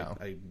used. Yeah.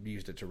 I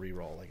used it to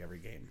re-roll like every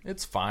game.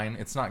 It's fine.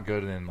 It's not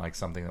good in like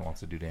something that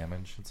wants to do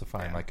damage. It's a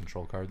fine Yeah. like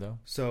control card though.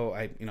 So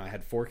I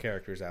had 4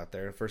 characters out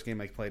there. The first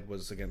game I played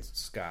was against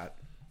Scott.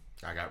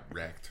 I got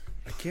wrecked.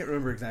 I can't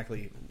remember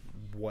exactly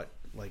what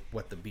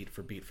the beat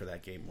for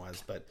that game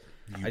was, but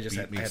You I just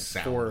beat had, me I had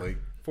soundly.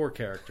 four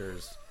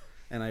characters,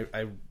 and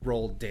I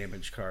rolled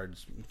damage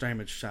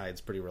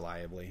sides pretty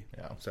reliably.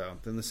 Yeah. So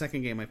then the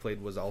second game I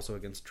played was also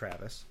against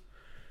Travis.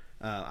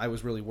 I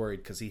was really worried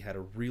because he had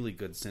a really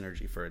good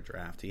synergy for a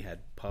draft. He had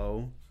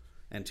Poe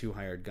and 2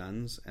 hired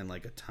guns and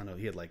like a ton of.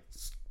 He had like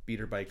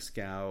Speeder Bike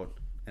Scout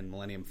and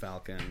Millennium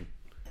Falcon.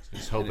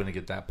 Just hoping to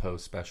get that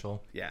post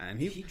special. Yeah, and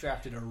He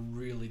drafted a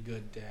really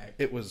good deck.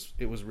 it was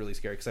really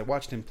scary because I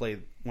watched him play.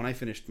 When I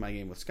finished my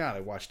game with Scott, I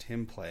watched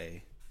him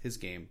play his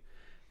game,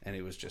 and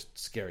it was just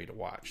scary to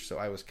watch. So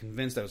I was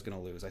convinced I was going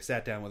to lose. I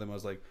sat down with him. I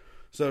was like,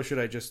 "So should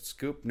I just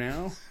scoop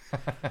now?"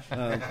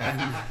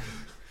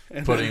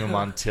 And Putting him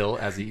on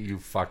tilt as you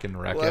fucking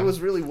wreck well, him. I was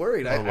really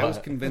worried. I what? was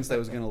convinced I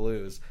was going to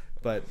lose.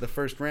 But the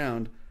first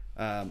round,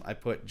 I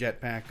put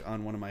Jetpack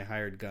on one of my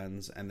hired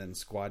guns and then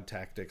Squad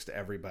Tactics to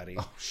everybody.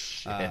 Oh,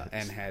 shit.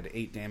 And had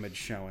 8 damage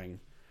showing,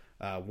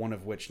 one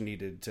of which I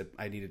needed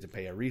to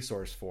pay a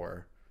resource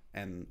for.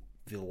 And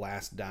the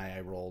last die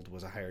I rolled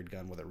was a hired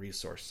gun with a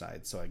resource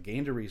side. So I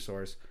gained a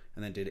resource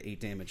and then did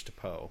 8 damage to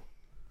Poe.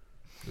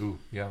 Ooh,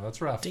 yeah,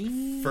 that's rough.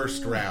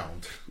 First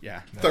round.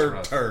 Yeah. Third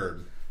rough.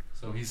 turn.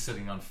 So he's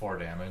sitting on 4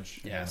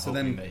 damage. Yeah, and so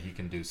hoping then that he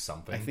can do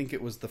something. I think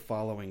it was the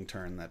following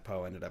turn that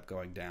Poe ended up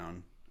going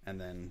down. And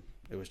then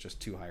it was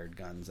just 2 hired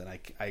guns. And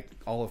I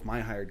all of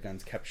my hired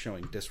guns kept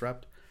showing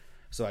disrupt.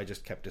 So I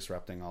just kept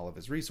disrupting all of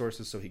his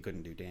resources so he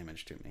couldn't do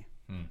damage to me.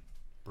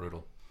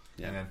 Brutal.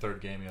 Yeah. And then third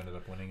game you ended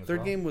up winning as Third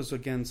well? game was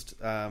against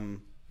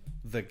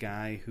the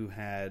guy who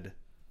had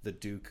the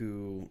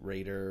Dooku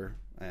Raider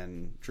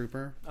and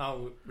Trooper.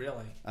 Oh,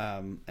 really?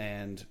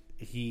 And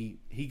he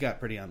got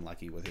pretty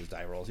unlucky with his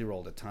die rolls. He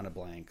rolled a ton of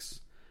blanks.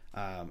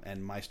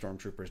 And my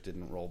Stormtroopers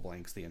didn't roll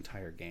blanks the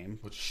entire game.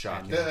 Which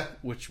shocked and- me.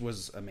 Which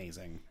was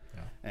amazing.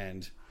 Yeah.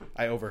 And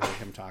I overheard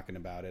him talking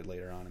about it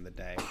later on in the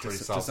day to Pretty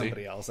to salty.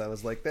 somebody else. I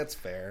was like, that's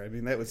fair. I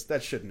mean,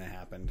 that shouldn't have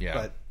happened. Yeah.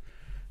 But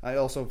I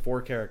also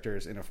 4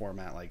 characters in a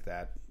format like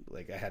that.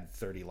 Like I had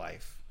 30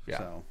 life. Yeah.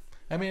 So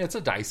I mean, it's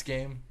a dice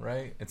game,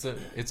 right?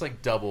 It's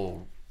like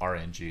double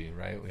RNG,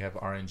 right? We have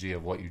RNG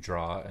of what you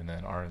draw and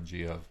then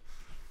RNG of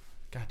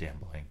goddamn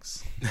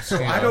blanks.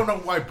 So I don't know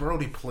why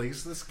Brody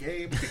plays this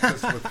game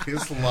because with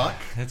his luck,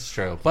 It's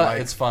true, but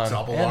like, it's fun.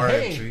 double And RNG.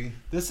 hey,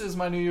 this is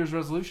my New Year's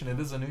resolution. It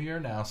is a new year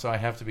now, so I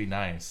have to be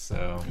nice.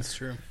 So It's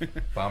true.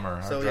 bummer.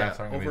 Our So yeah, drafts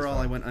aren't gonna be as overall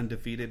I fun. went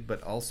undefeated,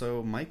 but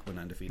also Mike went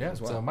undefeated Yeah.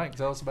 as well. So Mike,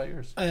 tell us about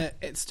yours.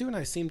 Stu and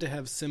I seem to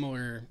have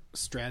similar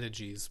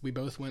strategies. We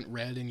both went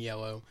red and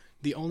yellow.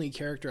 The only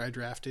character I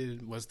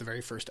drafted was the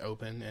very first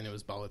open, and it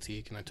was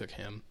Balatik, and I took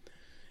him.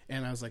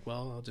 And I was like,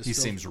 well, I'll just... He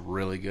seems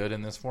really good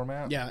in this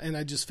format. Yeah, and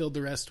I just filled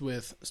the rest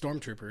with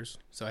Stormtroopers.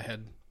 So I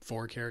had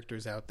 4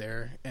 characters out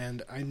there.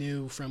 And I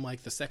knew from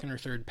like the second or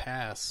third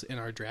pass in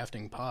our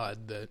drafting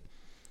pod that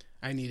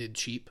I needed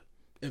cheap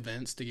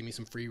events to give me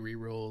some free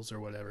rerolls or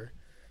whatever.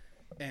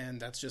 And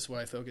that's just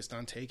what I focused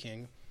on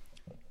taking.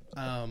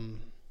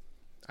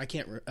 I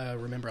can't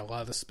remember a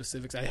lot of the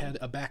specifics. I had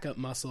a backup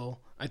muscle.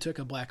 I took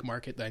a black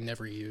market that I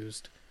never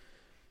used.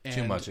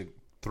 Too And- much.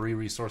 3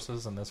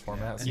 resources in this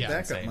format. And It's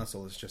backup insane.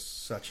 muscle is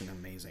just such an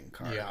amazing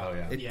card. Yeah. Oh,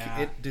 yeah.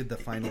 It did the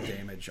final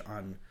damage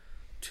on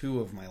 2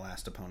 of my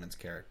last opponent's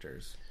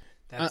characters.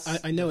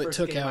 I know the it first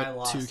took game I out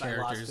lost, 2 I lost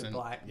characters with and-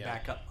 yeah.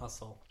 backup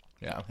muscle.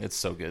 Yeah, it's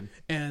so good.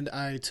 And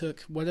I took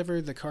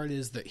whatever the card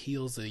is that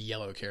heals a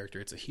yellow character.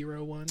 It's a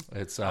hero one.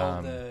 It's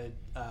What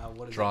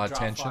is draw it?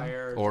 attention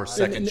fire, or draw-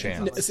 second N- n-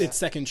 chance. It's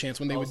second chance.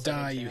 When they Oh, would second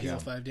die, you chance. heal Yeah.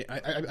 5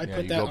 I yeah,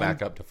 put you that go on,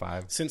 back up to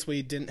 5. since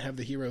we didn't have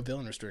the hero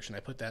villain restriction.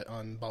 I put that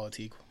on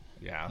Balatik.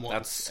 Yeah, once,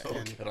 that's so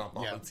and- good on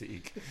yeah.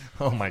 Balatik.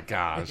 Oh my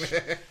gosh,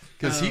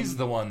 because he's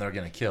the one they're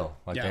gonna kill.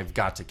 Like Yeah. they've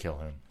got to kill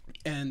him.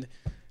 And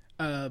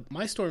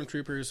my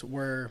stormtroopers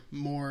were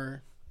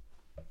more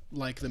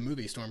like the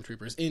movie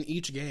stormtroopers. In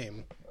each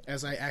game,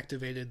 as I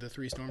activated the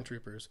 3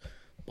 stormtroopers,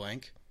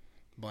 blank,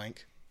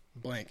 blank,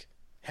 blank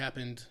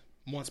happened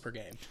once per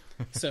game.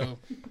 So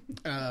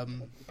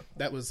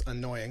that was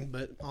annoying,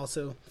 but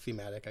also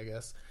thematic, I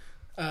guess.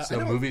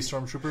 So movie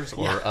stormtroopers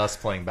or us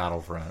playing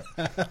Battlefront.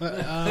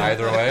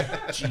 Either way.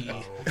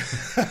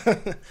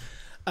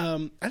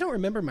 I don't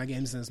remember my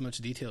games in as much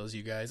detail as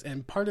you guys,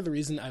 and part of the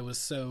reason I was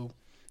so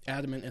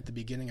adamant at the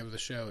beginning of the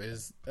show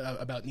is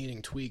about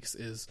needing tweaks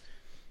is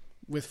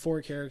with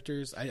 4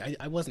 characters,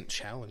 I wasn't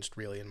challenged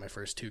really in my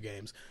first 2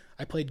 games.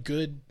 I played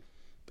good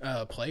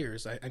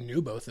players. I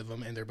knew both of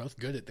them, and they're both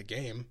good at the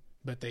game,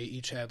 but they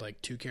each had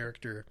like 2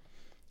 character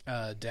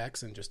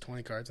decks and just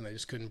 20 cards, and I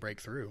just couldn't break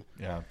through.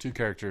 Yeah, 2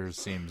 characters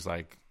seems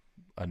like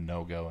a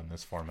no-go in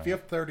this format. if you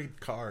have 30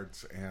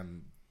 cards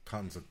and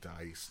tons of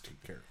dice, 2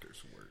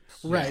 characters works.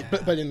 Right,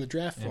 but in the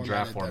draft in format,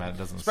 draft format, it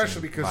doesn't Especially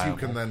seem because you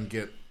can viable. then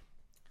get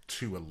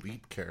 2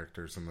 elite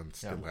characters and then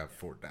still Yeah. have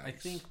 4 dice. I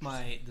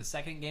think the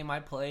second game I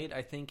played,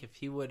 I think if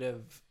he would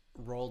have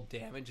rolled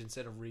damage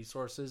instead of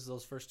resources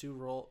those first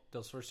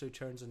two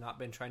turns and not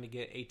been trying to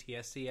get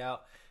ATSC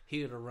out,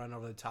 he would have run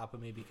over the top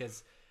of me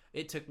because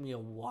it took me a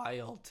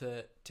while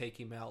to take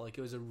him out. Like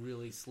it was a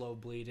really slow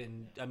bleed,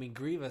 and I mean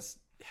Grievous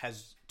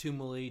has 2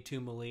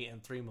 melee,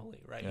 and 3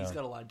 melee, right? Yeah. He's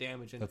got a lot of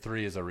damage. And The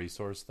 3 is a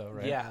resource, though,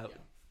 right? yeah,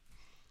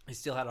 I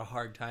still had a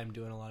hard time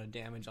doing a lot of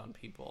damage on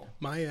people.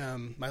 My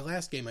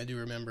last game, I do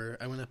remember,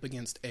 I went up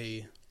against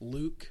a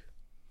Luke,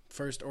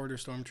 First Order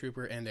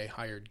Stormtrooper, and a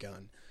hired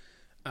gun.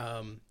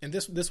 And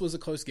this was a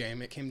close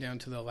game. It came down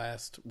to the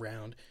last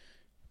round.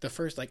 The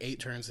first 8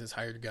 turns, his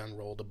hired gun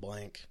rolled a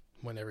blank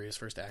whenever he was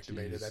first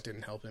activated. Jeez. That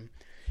didn't help him.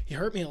 He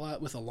hurt me a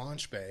lot with a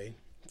launch bay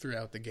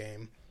throughout the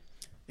game,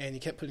 and he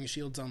kept putting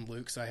shields on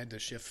Luke, so I had to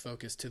shift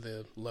focus to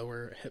the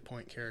lower hit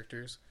point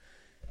characters.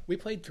 We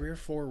played 3 or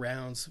 4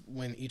 rounds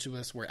when each of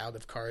us were out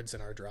of cards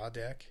in our draw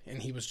deck, and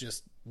he was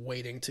just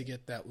waiting to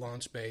get that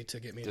launch bay to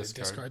get me to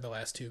discard the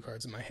last 2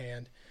 cards in my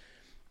hand.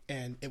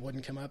 And it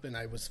wouldn't come up, and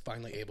I was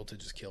finally able to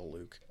just kill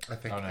Luke. I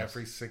think nice.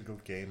 every single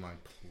game I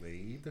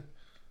played,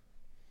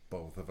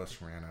 both of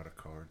us ran out of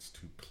cards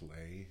to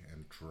play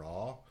and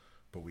draw,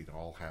 but we'd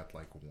all had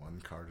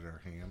 1 card in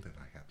our hand, and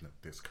I had no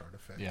discard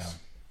effects.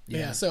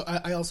 Yeah, so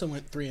I also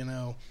went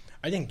 3-0.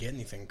 I didn't get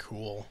anything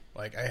cool.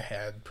 I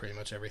had pretty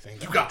much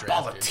everything. You got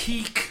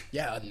Politique!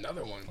 Yeah,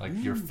 another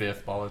one. Your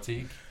 5th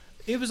Politique?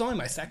 It was only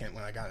my second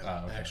when I got it,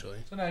 Okay. actually.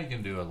 So now you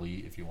can do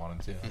Elite if you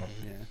wanted to.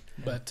 Yeah.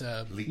 But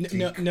Elite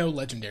no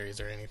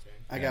legendaries or anything.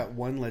 I got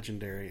 1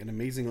 legendary, and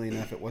amazingly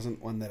enough, it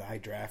wasn't one that I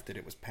drafted.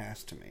 It was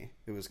passed to me.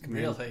 It was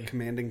Really?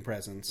 Commanding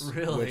Presence,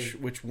 Really?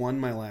 which won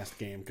my last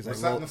game because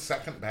Was that in the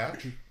second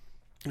batch?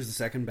 It was the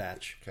second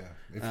batch. Okay.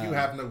 If you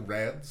have no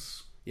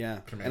reds... Yeah,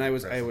 Commanding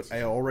and Presence.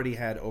 I already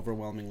had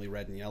overwhelmingly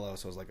red and yellow,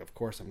 so I was like, of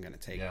course I'm going to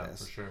take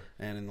this. For sure.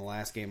 And in the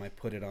last game, I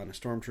put it on a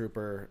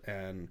stormtrooper,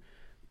 and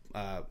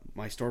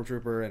my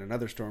stormtrooper and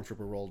another stormtrooper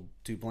rolled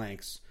 2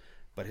 blanks,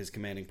 but his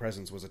commanding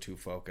presence was a 2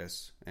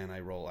 focus, and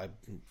I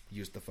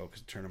used the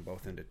focus to turn them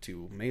both into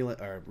 2 melee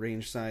or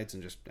range sides,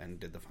 and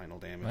did the final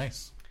damage.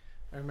 Nice.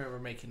 I remember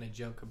making a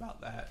joke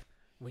about that.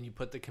 When you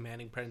put the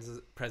commanding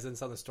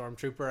presence on the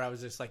stormtrooper, I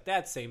was just like,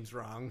 that seems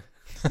wrong.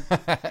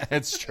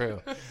 It's true.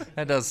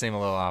 That does seem a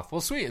little off. Well,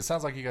 sweet. It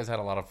sounds like you guys had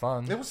a lot of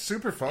fun. It was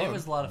super fun. It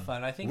was a lot of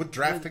fun. I think Would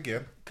draft with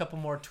again. a couple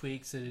more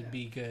tweaks, it'd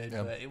be good.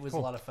 Yeah. But it was a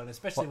lot of fun,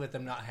 especially with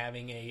them not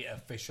having a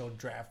official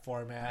draft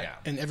format. Yeah.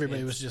 And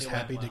everybody was just it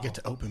went happy to well. get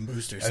to open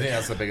boosters. I think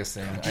that's the biggest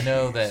thing. I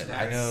know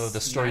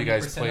the store you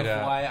guys 90% played of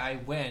at. why I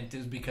went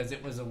is because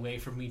it was a way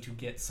for me to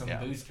get some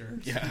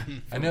boosters. Yeah.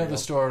 I know the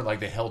store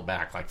they held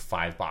back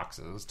 5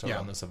 boxes to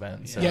run this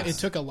event. So. Yeah, it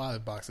took a lot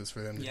of boxes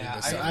for them to Yeah,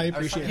 do this. So I I was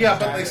appreciate talking it. Yeah,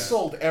 but Yeah. they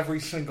sold every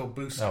single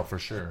booster. Oh, for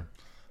sure.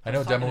 I know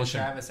Talking to Demolition.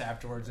 Travis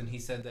afterwards, and he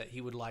said that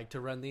he would like to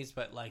run these,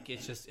 but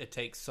it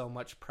takes so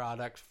much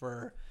product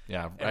for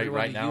Yeah, everyone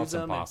right to now use it's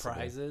them impossible. and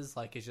prizes.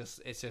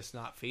 It's just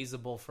not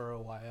feasible for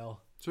a while.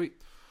 Sweet.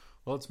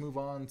 Well, let's move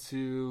on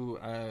to,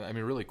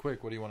 really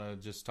quick, what do you want to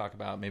just talk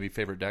about? Maybe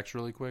favorite decks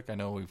really quick? I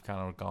know we've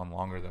kind of gone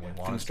longer than we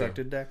wanted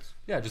Constructed to. decks?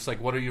 Yeah, just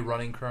what are you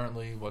running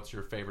currently? What's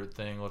your favorite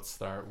thing? Let's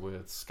start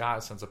with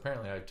Scott, since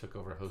apparently I took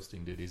over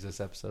hosting duties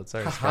this episode.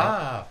 Sorry, Scott.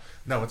 Ha!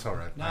 No, it's all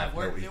right. No, I have it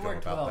worked, no ego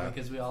about well that.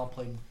 because we all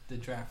played the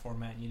draft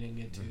format and you didn't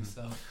get to,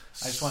 so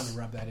I just wanted to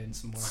rub that in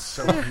some more.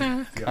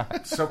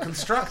 So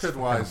constructed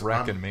wise, Kinda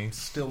wrecking I'm me.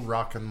 still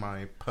rocking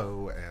my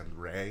Poe and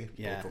Ray.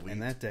 Yeah, both elite.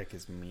 and that deck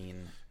is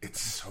mean. It's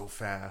so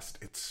fast.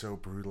 It's so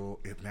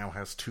brutal. It now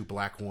has 2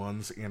 black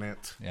ones in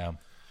it, Yeah.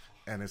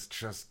 and it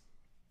just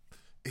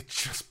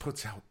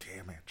puts out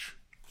damage.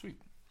 Sweet.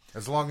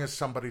 As long as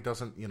somebody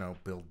doesn't,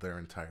 build their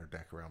entire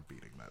deck around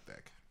beating that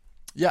deck.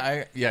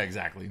 Yeah,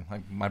 exactly.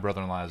 My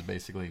brother-in-law has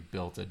basically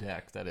built a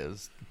deck that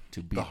is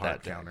to beat The hard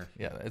that deck. counter.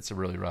 Yeah, it's a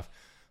really rough.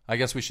 I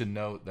guess we should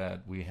note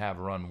that we have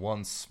run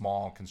one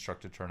small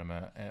constructed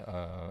tournament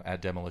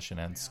at Demolition,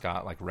 and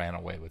Scott ran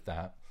away with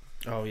that.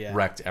 Oh, yeah.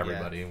 Wrecked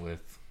everybody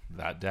with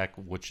that deck,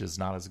 which is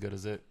not as good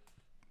as it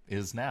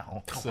is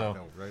now. I So,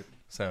 know, right?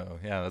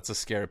 yeah, that's a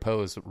scary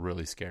pose.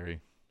 Really scary.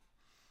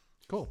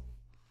 Cool.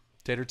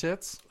 Tater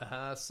tits.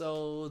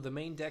 So the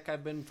main deck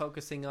I've been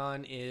focusing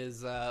on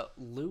is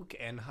Luke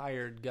and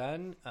Hired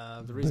Gun.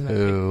 The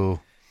reason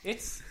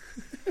it's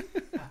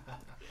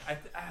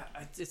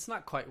it's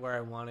not quite where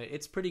I want it.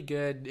 It's pretty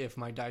good if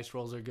my dice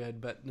rolls are good,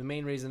 but the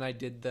main reason I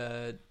did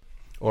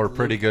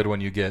pretty good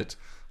when you get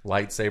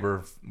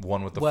lightsaber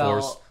one with the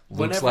force.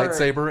 Luke's whenever-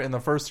 lightsaber in the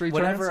first 3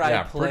 turns. Whenever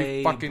I play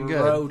pretty fucking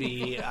good.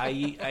 Brody,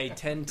 I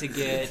tend to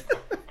get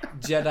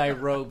Jedi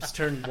ropes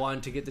turn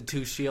 1 to get the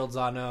 2 shields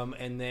on them,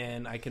 and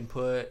then I can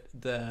put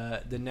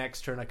the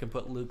next turn I can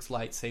put Luke's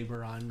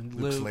lightsaber on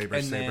Luke's Luke, saber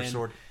and then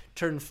sword.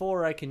 turn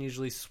 4 I can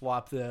usually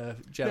swap the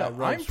Jedi Yeah,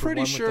 ropes. I'm for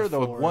pretty one sure with the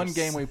the Force. one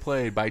game we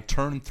played, by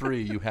turn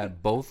 3, you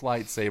had both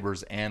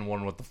lightsabers and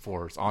one with the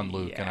Force on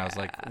Luke. And I was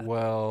like,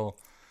 well...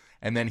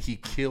 And then he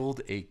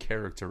killed a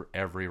character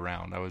every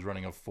round. I was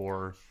running a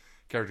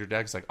 4-character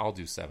deck. It's I'll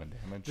do 7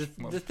 damage.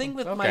 The thing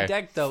with my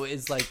deck, though,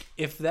 is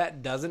if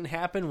that doesn't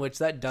happen, which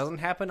that doesn't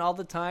happen all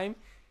the time,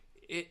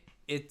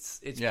 it's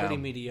pretty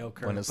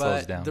mediocre. When it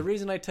slows down. The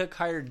reason I took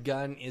Hired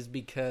Gun is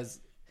because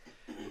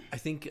I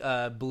think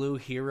Blue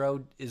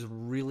Hero is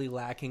really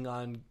lacking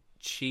on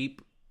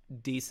cheap,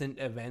 decent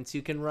events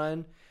you can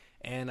run,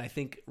 and I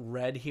think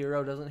Red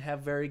Hero doesn't have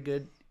very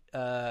good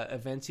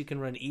events you can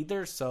run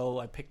either, so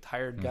I picked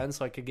hired guns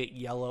so I could get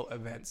yellow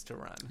events to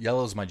run.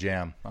 Yellow's my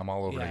jam. I'm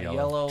all over the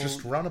yellow.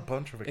 Just run a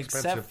bunch of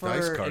expensive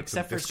dice cards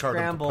except for and discard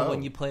them to Scramble Poe.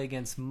 when you play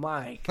against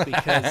Mike,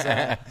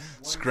 because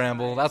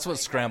Scramble. That's what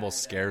Scramble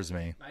scares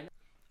me.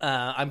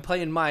 I'm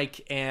playing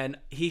Mike and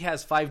he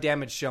has 5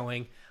 damage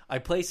showing. I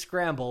play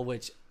Scramble,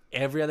 which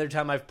every other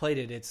time I've played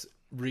it, it's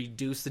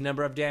reduced the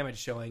number of damage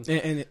showing.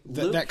 And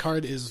that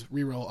card is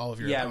reroll all of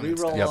your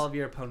opponent's reroll dice. all of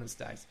your opponent's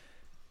dice.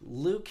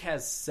 Luke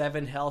has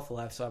 7 health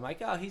left, so I'm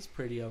like, oh, he's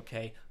pretty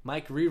okay.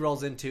 Mike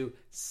rerolls into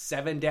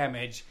 7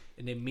 damage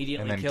and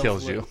immediately And then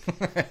kills Luke.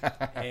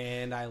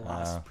 And I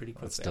lost pretty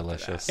quickly. That's after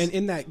delicious. And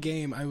in that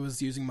game, I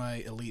was using my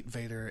Elite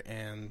Vader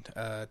and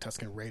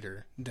Tusken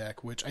Raider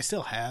deck, which I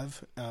still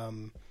have.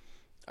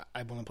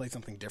 I want to play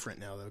something different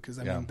now, though, because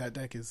I mean that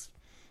deck is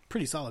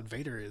pretty solid.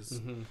 Vader is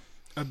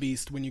a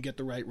beast when you get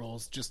the right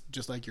rolls,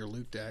 just like your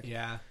Luke deck.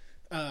 Yeah.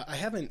 I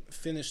haven't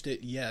finished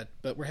it yet,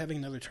 but we're having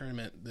another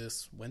tournament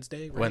this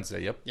Wednesday. Right?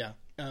 Wednesday, yep. Yeah.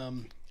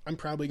 I'm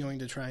probably going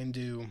to try and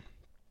do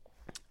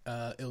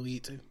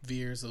Elite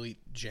Veers, Elite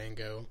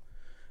Django,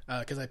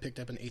 because I picked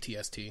up an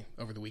ATST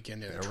over the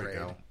weekend in a trade.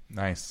 There we go.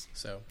 Nice.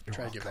 So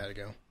try to give that a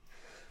go.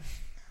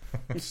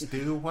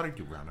 Stu, what are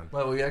you running?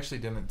 Well, we actually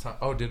didn't talk.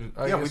 Oh, did it?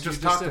 Yeah, we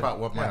just talked about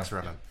what Mike's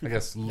running. I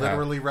guess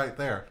Literally right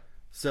there.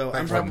 So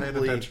Thanks I'm for paying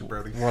probably attention,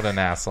 Brody. What an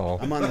asshole.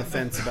 I'm on the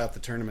fence about the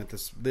tournament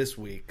this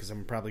week because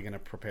I'm probably going to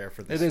prepare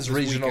for this. It is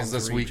regionals weekend's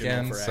this regional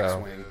weekend, for so-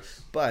 X-Wing.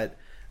 But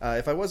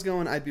if I was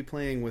going, I'd be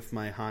playing with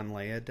my Han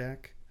Leia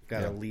deck. I've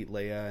got Yeah. Elite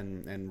Leia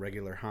and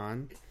regular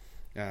Han.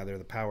 They're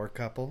the power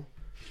couple.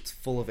 It's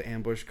full of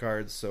ambush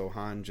cards, so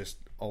Han just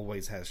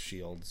always has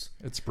shields.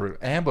 It's brutal.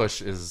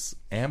 Ambush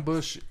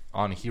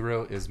on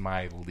Hero is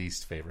my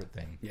least favorite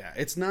thing. Yeah,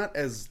 it's not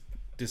as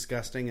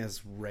disgusting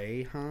as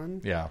Rey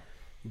Han, Yeah.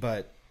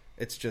 but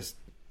it's just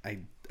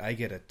I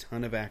get a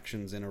ton of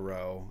actions in a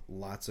row,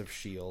 lots of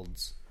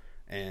shields,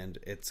 and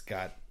it's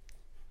got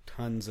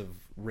tons of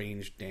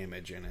ranged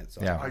damage in it.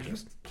 So Yeah. Are you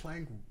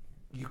playing?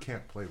 You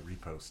can't play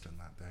repost in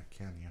that deck,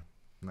 can you?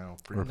 No.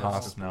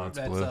 Riposte, no, it's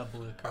That's blue. a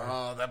blue card.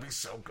 Oh, that'd be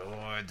so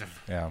good.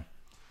 Yeah.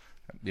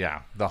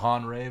 Yeah. The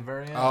Han Ray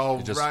variant. Oh,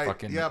 it just right.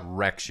 fucking Yep.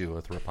 wrecks you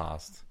with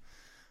Riposte.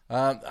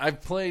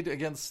 I've played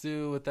against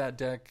Stu with that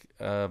deck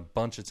a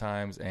bunch of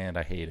times, and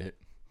I hate it.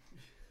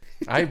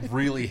 I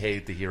really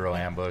hate the Hero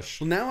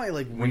Ambush. Well, now I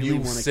When really you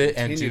want to sit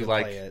and continue do, to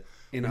like, play it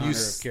in when you honor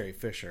s- of Carrie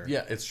Fisher.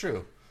 Yeah, it's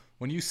true.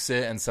 When you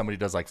sit and somebody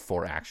does like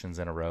 4 actions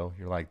in a row,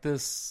 you're like,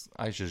 "This,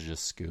 I should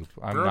just scoop.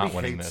 I'm Brody not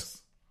winning hates this."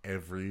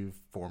 every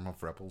form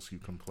of Rebels you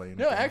can play. In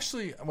No, a game.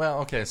 actually, well,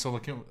 okay. So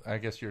look, I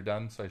guess you're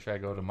done. So should I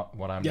go to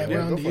what I'm Yeah, doing?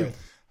 we're on to go for you.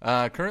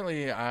 it.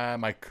 Currently,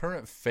 my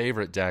current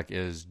favorite deck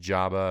is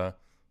Jabba,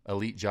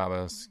 Elite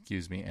Jabba,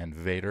 and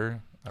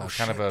Vader.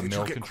 Kind of a Did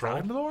mill you get control.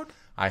 Crime Lord?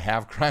 I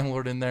have Crime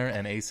Lord in there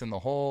and Ace in the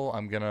hole.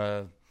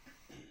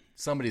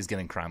 Somebody's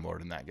getting Crime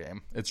Lord in that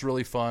game. It's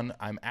really fun.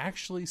 I'm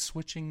actually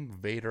switching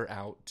Vader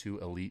out to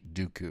Elite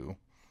Dooku.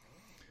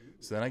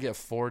 So then I get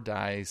 4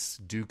 dice.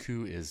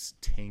 Dooku is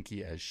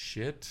tanky as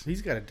shit.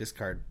 He's got a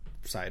discard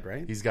side,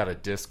 right? He's got a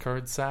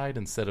discard side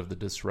instead of the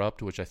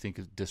disrupt, which I think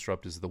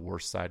Disrupt is the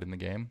worst side in the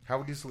game.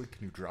 How easily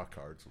can you draw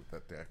cards with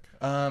that deck?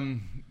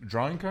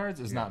 Drawing cards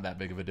is not that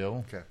big of a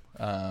deal. Okay.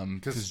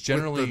 Because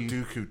generally, with the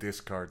Dooku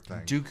discard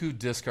thing. Dooku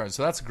discard.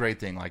 So that's a great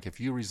thing. Like if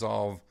you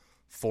resolve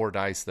 4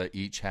 dice that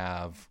each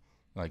have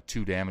like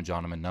 2 damage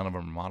on them and none of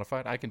them are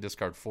modified, I can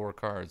discard 4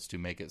 cards to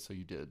make it so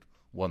you did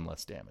 1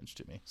 less damage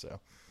to me. So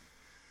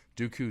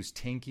Dooku's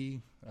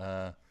tanky.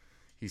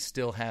 He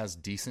still has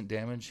decent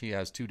damage. He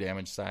has 2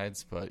 damage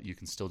sides, but you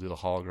can still do the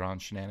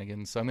hologron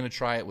shenanigans. So I'm going to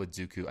try it with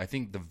Dooku. I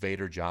think the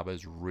Vader Jabba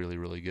is really,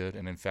 really good.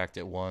 And in fact,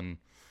 it won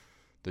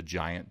the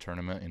Giant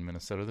tournament in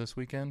Minnesota this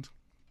weekend.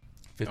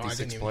 Oh, I 56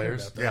 didn't even hear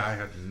players. about that. Yeah, I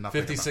had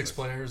nothing. 56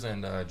 players,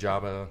 and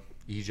Jabba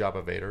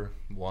Vader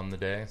won the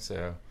day.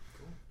 So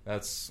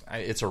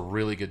it's a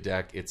really good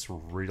deck. It's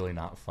really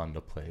not fun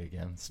to play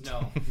against.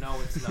 No,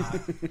 it's not.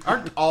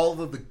 Aren't all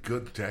of the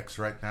good decks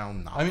right now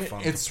not I mean,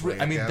 fun it's. to play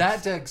I mean, against?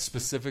 that deck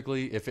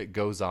specifically, if it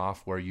goes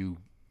off where you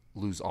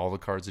lose all the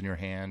cards in your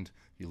hand,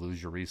 you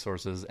lose your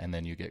resources, and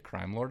then you get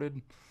Crime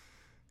Lorded,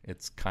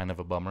 it's kind of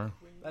a bummer.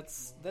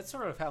 That's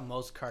sort of how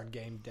most card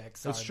game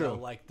decks That's are. true. Though.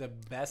 Like the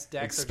best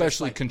decks, Especially are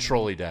just, like,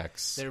 control-y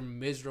decks. They're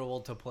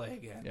miserable to play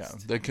against. Yeah,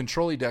 the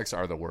control-y decks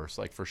are the worst,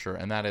 like for sure,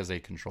 and that is a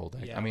control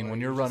deck. Yeah, I mean, where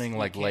when you you're just- running you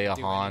like can't Leia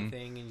do Han,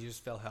 anything and you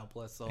just feel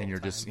helpless the and whole you're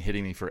time. just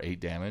hitting me for 8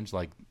 damage,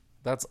 like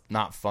that's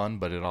not fun,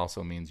 but it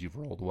also means you've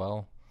rolled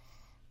well.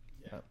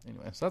 Yeah.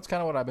 Anyway, so that's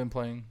kind of what I've been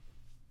playing.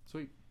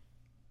 Sweet.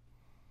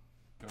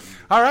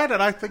 All right,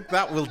 and I think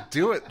that will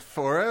do it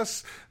for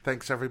us.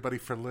 Thanks, everybody,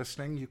 for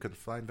listening. You can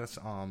find us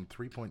on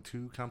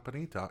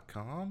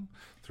 3.2company.com,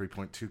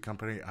 3.2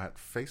 Company at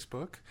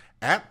Facebook,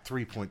 at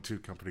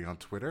 3.2 Company on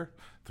Twitter,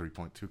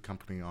 3.2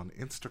 Company on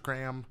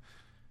Instagram.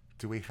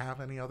 do we have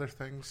any other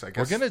things? I We're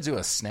guess going to do a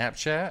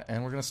Snapchat,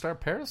 and we're going to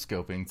start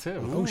periscoping,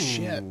 too. Oh,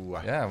 shit. Ooh.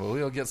 Yeah, well,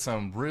 we'll get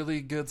some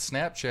really good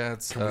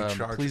Snapchats. Can we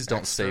charge please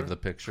don't extra? save the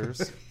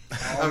pictures.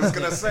 I was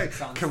going to say,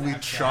 It's on can we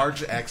Snapchat.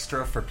 charge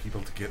extra for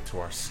people to get to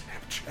our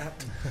Snapchat?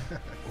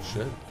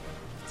 Should.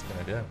 It's a good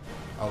idea.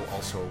 Oh,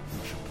 also,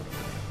 we should put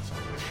videos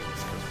on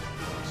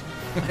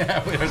wishes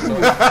Yeah, we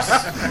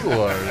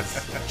are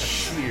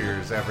so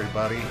Cheers,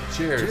 everybody.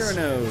 Cheers.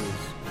 Cheerinos.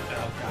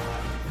 Oh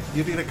god.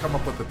 You need to come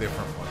up with a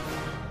different one.